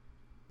Talk It.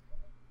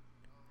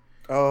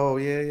 Oh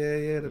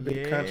yeah, the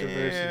big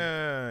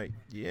controversy.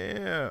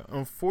 Yeah.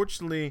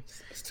 Unfortunately,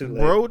 it's too late.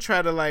 Bro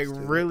tried to like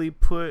really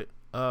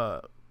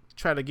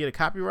try to get a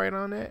copyright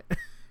on that.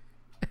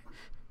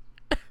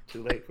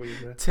 Too late for you,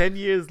 man. 10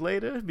 years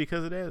later,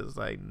 because of that, it's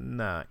like,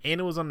 nah. And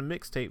it was on the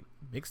mixtape.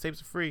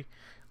 Mixtapes are free.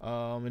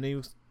 And he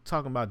was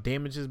talking about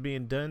damages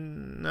being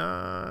done.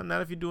 Nah,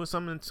 not if you're doing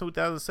something in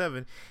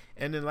 2007.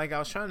 And then, like I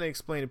was trying to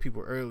explain to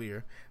people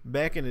earlier,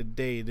 back in the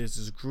day, there's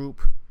this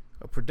group,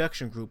 a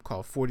production group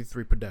called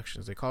 43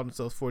 Productions. They called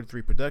themselves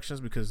 43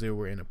 Productions because they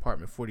were in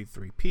apartment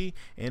 43P,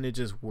 and it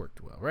just worked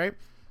well, right?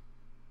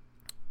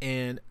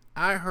 And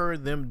I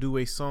heard them do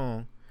a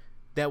song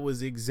that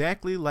was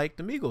exactly like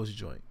the Migos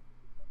joint.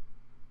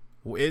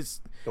 It was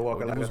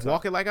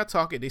Walk It Like I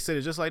Talk It. They said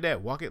it just like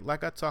that. Walk it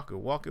like I talk it.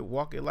 Walk it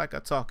like I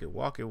talk it.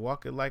 Walk it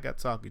like I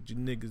talk it. You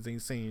niggas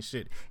ain't saying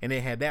shit. And they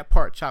had that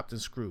part chopped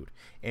and screwed,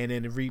 and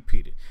then it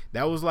repeated.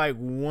 That was like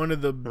one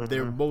of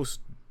their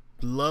most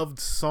loved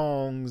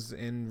songs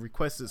and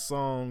requested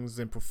songs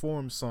and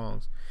performed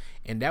songs.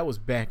 And that was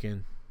back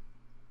in,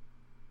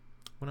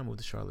 when I moved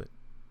to Charlotte,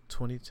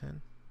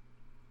 2010,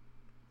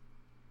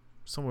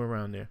 somewhere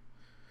around there.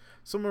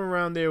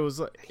 Was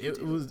like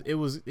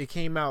it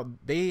came out.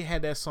 They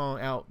had that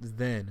song out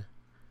then.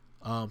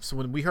 So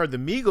when we heard the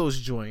Migos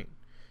joint,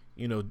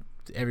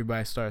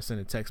 everybody started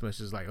sending text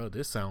messages like, "Oh,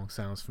 this song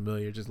sounds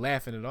familiar," just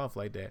laughing it off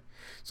like that.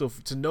 So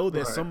to know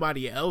that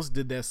somebody else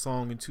did that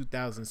song in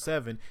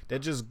 2007, that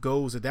just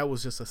goes that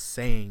was just a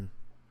saying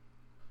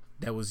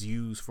that was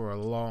used for a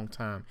long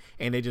time,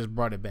 and they just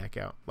brought it back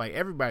out. Like,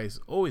 everybody's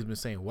always been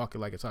saying "Walk It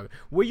Like You Talk It."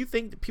 Where you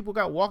think that people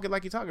got "Walk It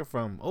Like You Talk It"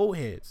 from? Old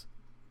heads.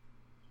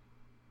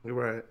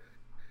 Right.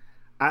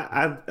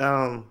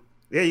 Yeah,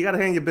 you got to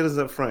handle your business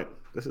up front.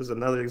 This is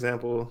another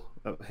example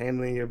of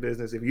handling your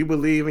business. If you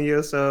believe in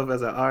yourself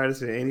as an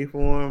artist in any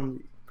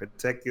form,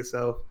 protect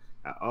yourself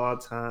at all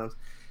times.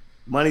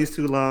 Money's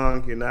too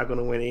long. You're not going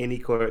to win any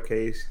court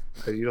case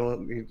because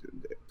you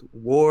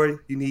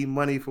need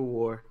money for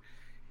war.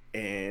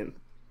 And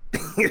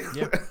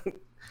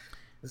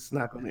it's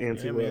not going to end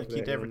too well.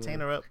 Keep that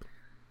retainer up.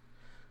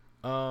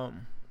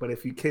 But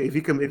if you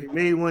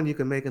made one, you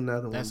can make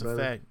another one. That's a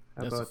fact.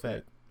 That's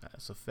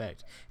a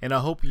fact. And I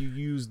hope you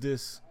use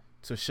this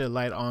to shed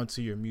light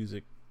onto your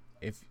music,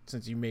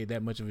 since you made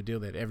that much of a deal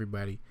that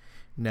everybody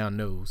now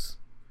knows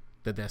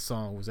that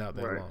song was out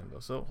that long ago.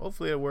 So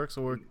hopefully it works,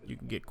 or you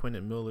can get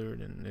Quentin Miller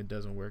and it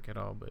doesn't work at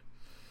all. But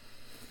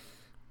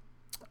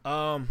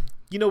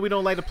we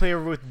don't like to play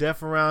with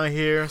death around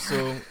here,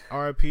 so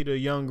R.I.P. to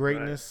Young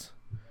Greatness.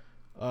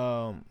 We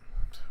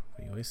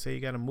always say you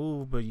gotta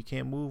move, but you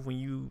can't move when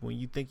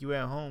you think you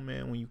at home,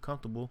 man. When you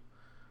comfortable.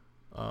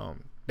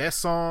 That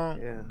song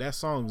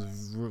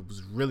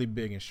was really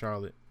big in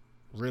Charlotte.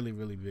 Really,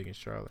 really big in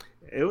Charlotte.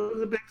 It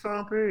was a big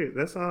song, period.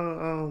 That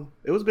song,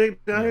 it was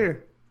big down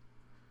here.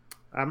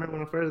 I remember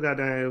when I first got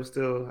down here,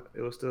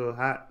 it was still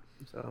hot.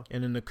 So.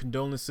 And then the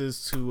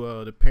condolences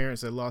to the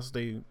parents that lost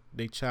their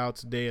child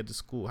today at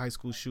the high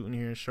school shooting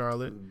here in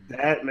Charlotte.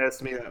 That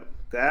messed me up.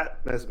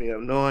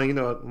 Knowing,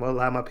 a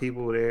lot of my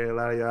people were there. A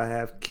lot of y'all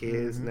have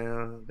kids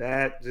now.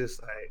 That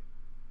just like,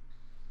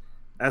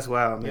 that's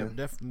wild, man.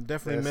 Yeah,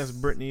 definitely messed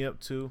Brittany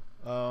up too.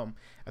 I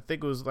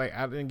think it was like,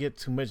 I didn't get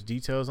too much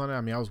details on it.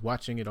 I mean, I was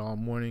watching it all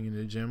morning in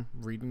the gym,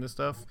 reading the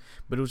stuff,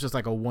 but it was just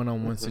like a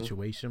one-on-one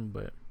situation.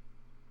 But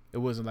it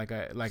wasn't like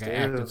an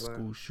active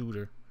school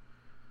shooter.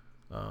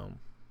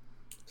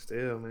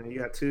 Still, man, you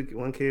got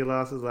one kid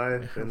lost his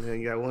life, and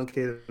then you got one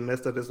kid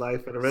messed up his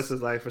life for the rest of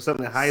his life for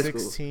something in high school.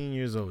 16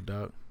 years old,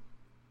 dog.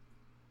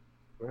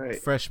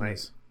 Right. Freshmen. Like,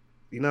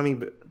 you know what I mean?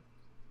 But,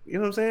 you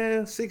know what I'm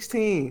saying?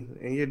 16,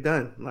 and you're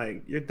done.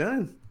 Like, you're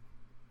done.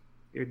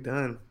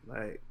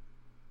 Like,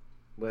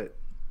 but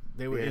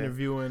they were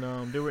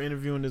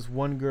interviewing this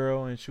one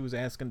girl, and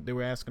they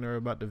were asking her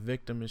about the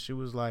victim, and she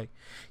was like,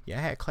 "Yeah,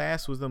 I had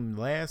class with him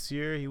last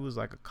year. He was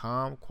like a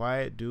calm,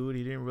 quiet dude.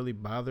 He didn't really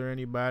bother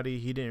anybody.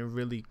 He didn't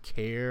really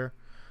care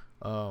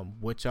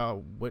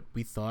what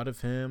we thought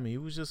of him. He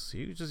was just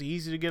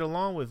easy to get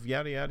along with.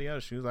 Yada yada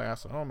yada." She was like, "I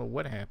don't know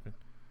what happened."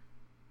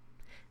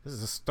 This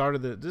is the start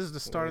of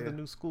the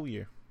new school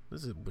year.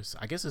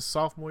 I guess it's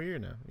sophomore year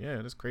now.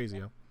 Yeah, that's crazy,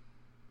 yo.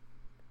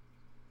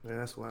 Yeah,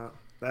 that's wild.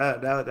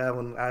 That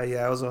one,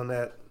 I was on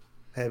that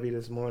heavy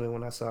this morning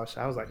when I saw.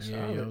 I was like,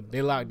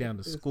 they locked down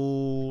the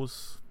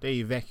schools. They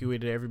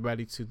evacuated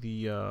everybody to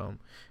the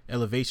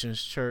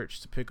Elevations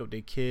Church to pick up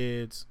their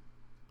kids.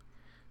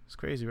 It's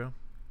crazy, bro.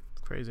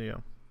 Crazy,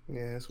 yo.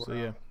 Yeah, it's wild. So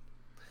yeah.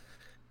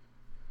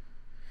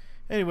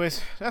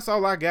 Anyways, that's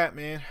all I got,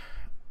 man.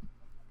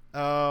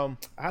 I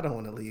don't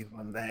want to leave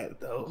on that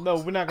though. No,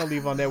 we're not gonna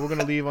leave on that. We're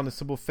gonna leave on the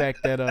simple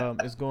fact that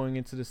it's going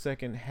into the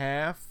second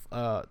half.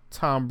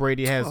 Tom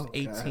Brady has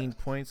 18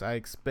 points. I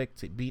expect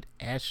to beat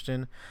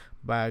Ashton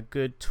by a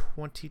good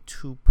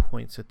 22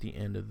 points at the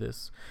end of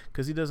this,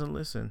 because he doesn't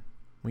listen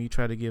when you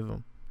try to give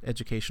him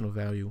educational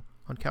value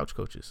on Couch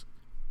Coaches,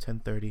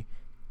 10:30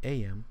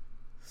 a.m.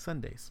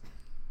 Sundays.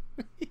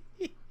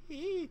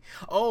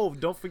 Oh,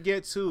 don't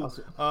forget too,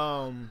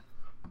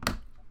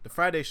 the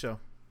Friday show.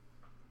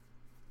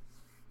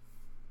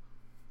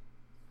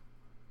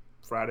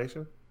 Friday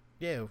show?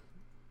 Yeah.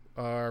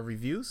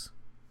 Reviews?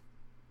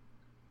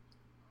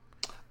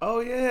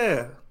 Oh,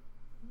 yeah.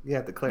 You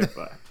have to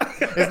clarify.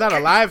 It's not a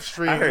live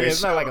stream. Yeah,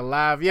 it's not like a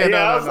live. Yeah,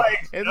 no.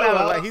 Like, it's not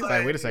a live. He's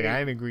like, wait a second. I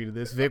didn't agree to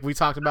this, Vic. We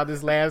talked about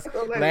this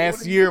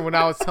last year when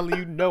I was telling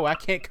you, no, I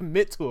can't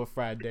commit to a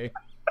Friday.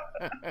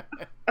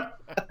 I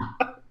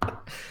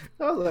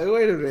was like,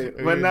 wait a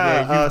minute. But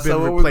nah, you've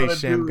been replaced,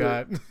 Sham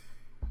God.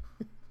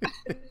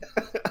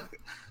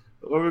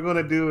 What we're going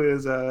to do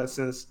is,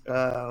 since...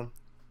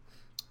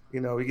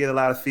 we get a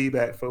lot of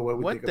feedback for what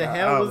we think about. What the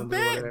hell was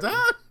that,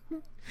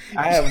 Don?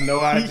 I have no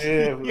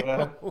idea,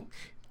 bro.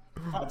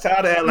 I'm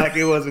tired of that like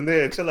it wasn't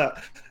there. Chill out.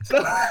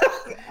 So,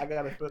 I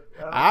gotta.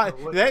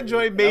 That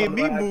joint made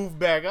me move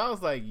back. I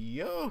was like,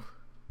 yo.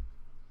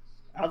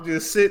 I'm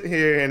just sitting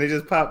here and it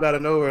just popped out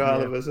of nowhere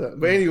all of a sudden.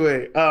 But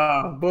anyway,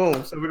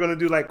 boom. So we're gonna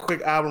do like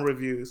quick album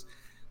reviews.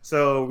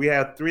 So we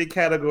have 3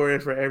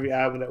 categories for every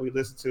album that we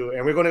listen to,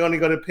 and we're only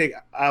going to pick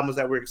albums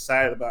that we're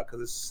excited about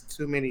because it's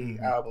too many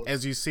albums.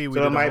 As you see, we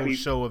did a whole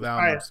show of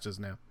albums just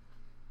now.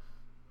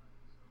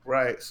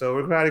 Right. So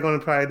we're probably going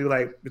to do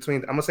like between,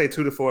 I'm going to say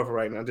 2 to 4 for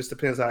right now. Just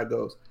depends how it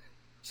goes.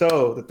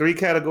 So the 3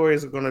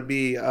 categories are going to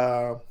be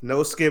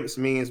no skips,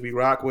 means we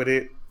rock with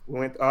it. We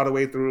went all the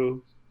way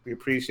through. We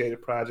appreciate the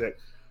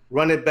project.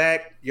 Run it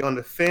back. You're on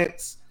the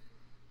fence.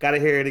 Got to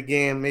hear it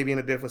again, maybe in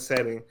a different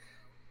setting.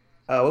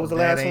 What was the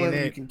last one?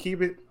 You can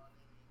keep it.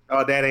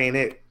 Oh, that ain't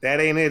it. That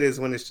ain't it is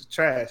when it's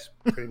trash,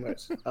 pretty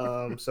much.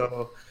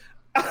 So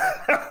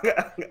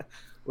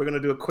we're gonna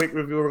do a quick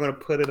review. We're gonna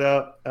put it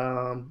up,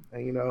 and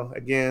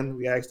again,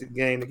 we asked the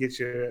gang to get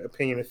your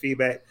opinion and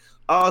feedback.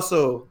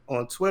 Also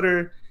on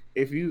Twitter,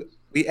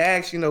 we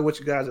ask, what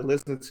you guys are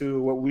listening to,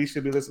 what we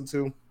should be listening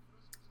to.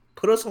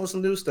 Put us on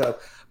some new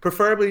stuff,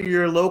 preferably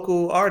your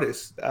local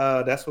artists.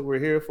 That's what we're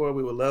here for.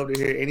 We would love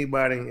to hear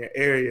anybody in your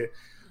area.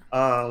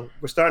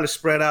 We're starting to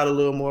spread out a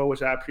little more,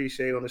 which I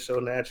appreciate on the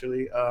show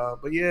naturally.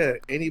 But yeah,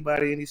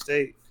 anybody, any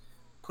state,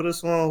 put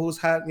us on who's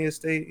hot in your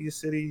state, your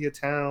city, your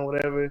town,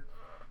 whatever,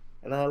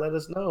 and let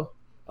us know.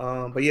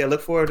 But yeah, look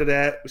forward to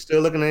that. We're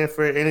still looking in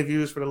for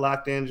interviews for the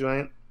Locked In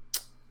joint.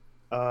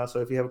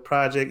 So if you have a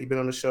project, you've been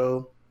on the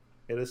show,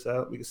 hit us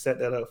up. We can set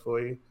that up for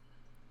you.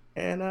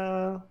 And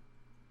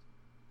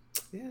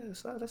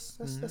so that's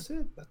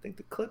it. I think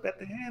the clip at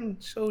the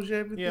end shows you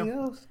everything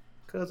else.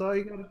 Because all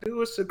you gotta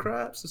do is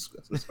subscribe.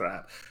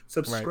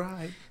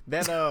 Right.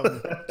 That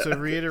to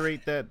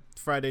reiterate, that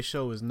Friday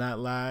show is not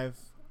live.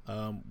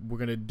 We're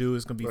gonna do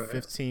is gonna be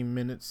 15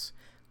 minutes.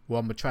 Well,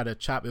 I'm gonna try to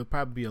chop. It'll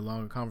probably be a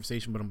longer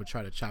conversation, but I'm gonna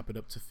try to chop it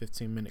up to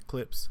 15-minute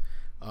clips.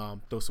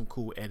 Throw some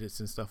cool edits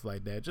and stuff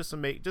like that, just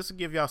to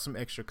give y'all some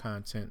extra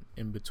content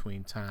in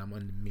between time,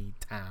 in the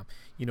meantime.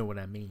 You know what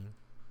I mean?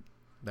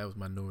 That was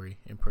my Nori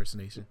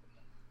impersonation.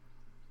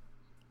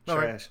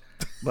 Trash,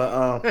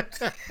 but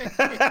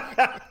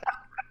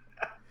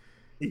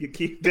you can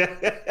keep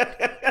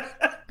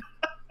that.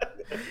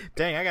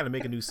 Dang, I gotta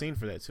make a new scene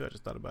for that too. I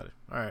just thought about it.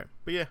 All right,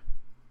 but yeah,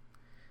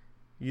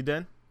 you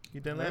done?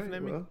 You done laughing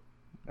at me?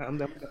 I'm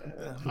done.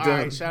 All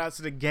right, shout out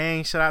to the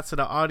gang. Shout out to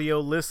the audio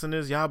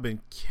listeners. Y'all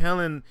been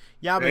killing.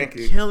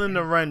 Killing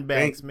the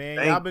runbacks,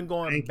 man. Y'all been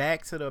going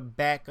back to the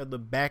back of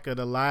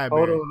the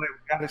library. Hold on,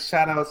 gotta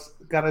shout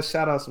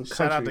out some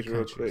countries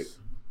real quick.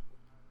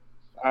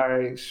 All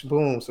right,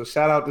 boom. So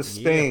shout out to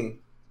Spain.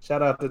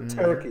 Shout out to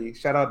Turkey.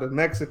 Shout out to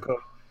Mexico,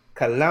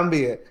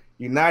 Colombia,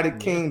 United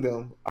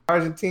Kingdom,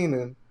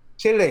 Argentina,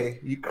 Chile,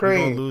 Ukraine.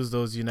 We're gonna lose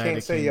those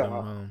United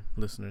Kingdom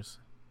listeners.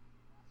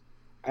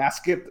 I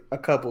skipped a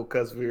couple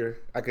because we're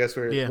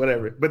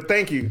whatever. But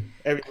thank you,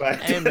 everybody.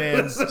 Hey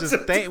man,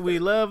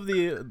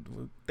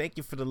 thank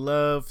you for the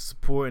love,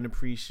 support, and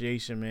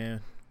appreciation, man.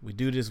 We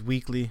do this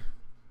weekly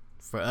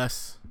for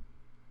us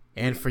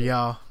and for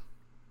y'all.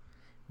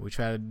 We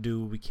try to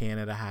do what we can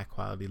at a high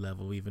quality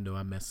level, even though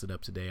I messed it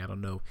up today. I don't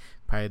know.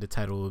 Probably the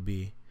title will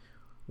be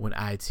when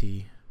IT.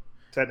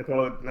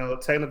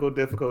 Technical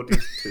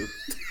difficulties too.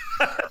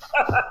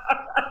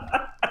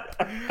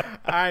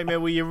 All right,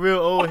 man. We your real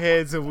old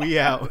heads and we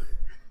out.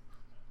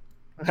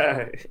 All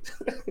right.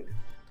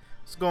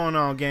 What's going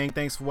on, gang?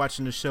 Thanks for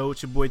watching the show.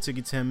 It's your boy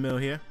Tiggy 10 Mil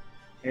here.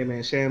 Hey,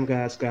 man. Sham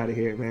God Scotty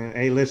here, man.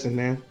 Hey, listen,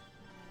 man.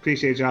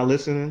 Appreciate y'all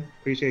listening.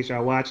 Appreciate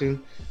y'all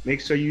watching. Make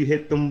sure you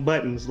hit them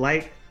buttons.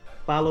 Like,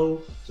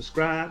 follow,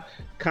 subscribe,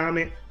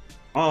 comment,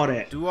 all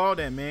that. Do all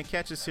that, man.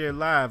 Catch us here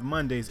live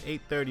Mondays,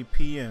 8:30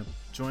 p.m.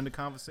 Join the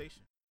conversation.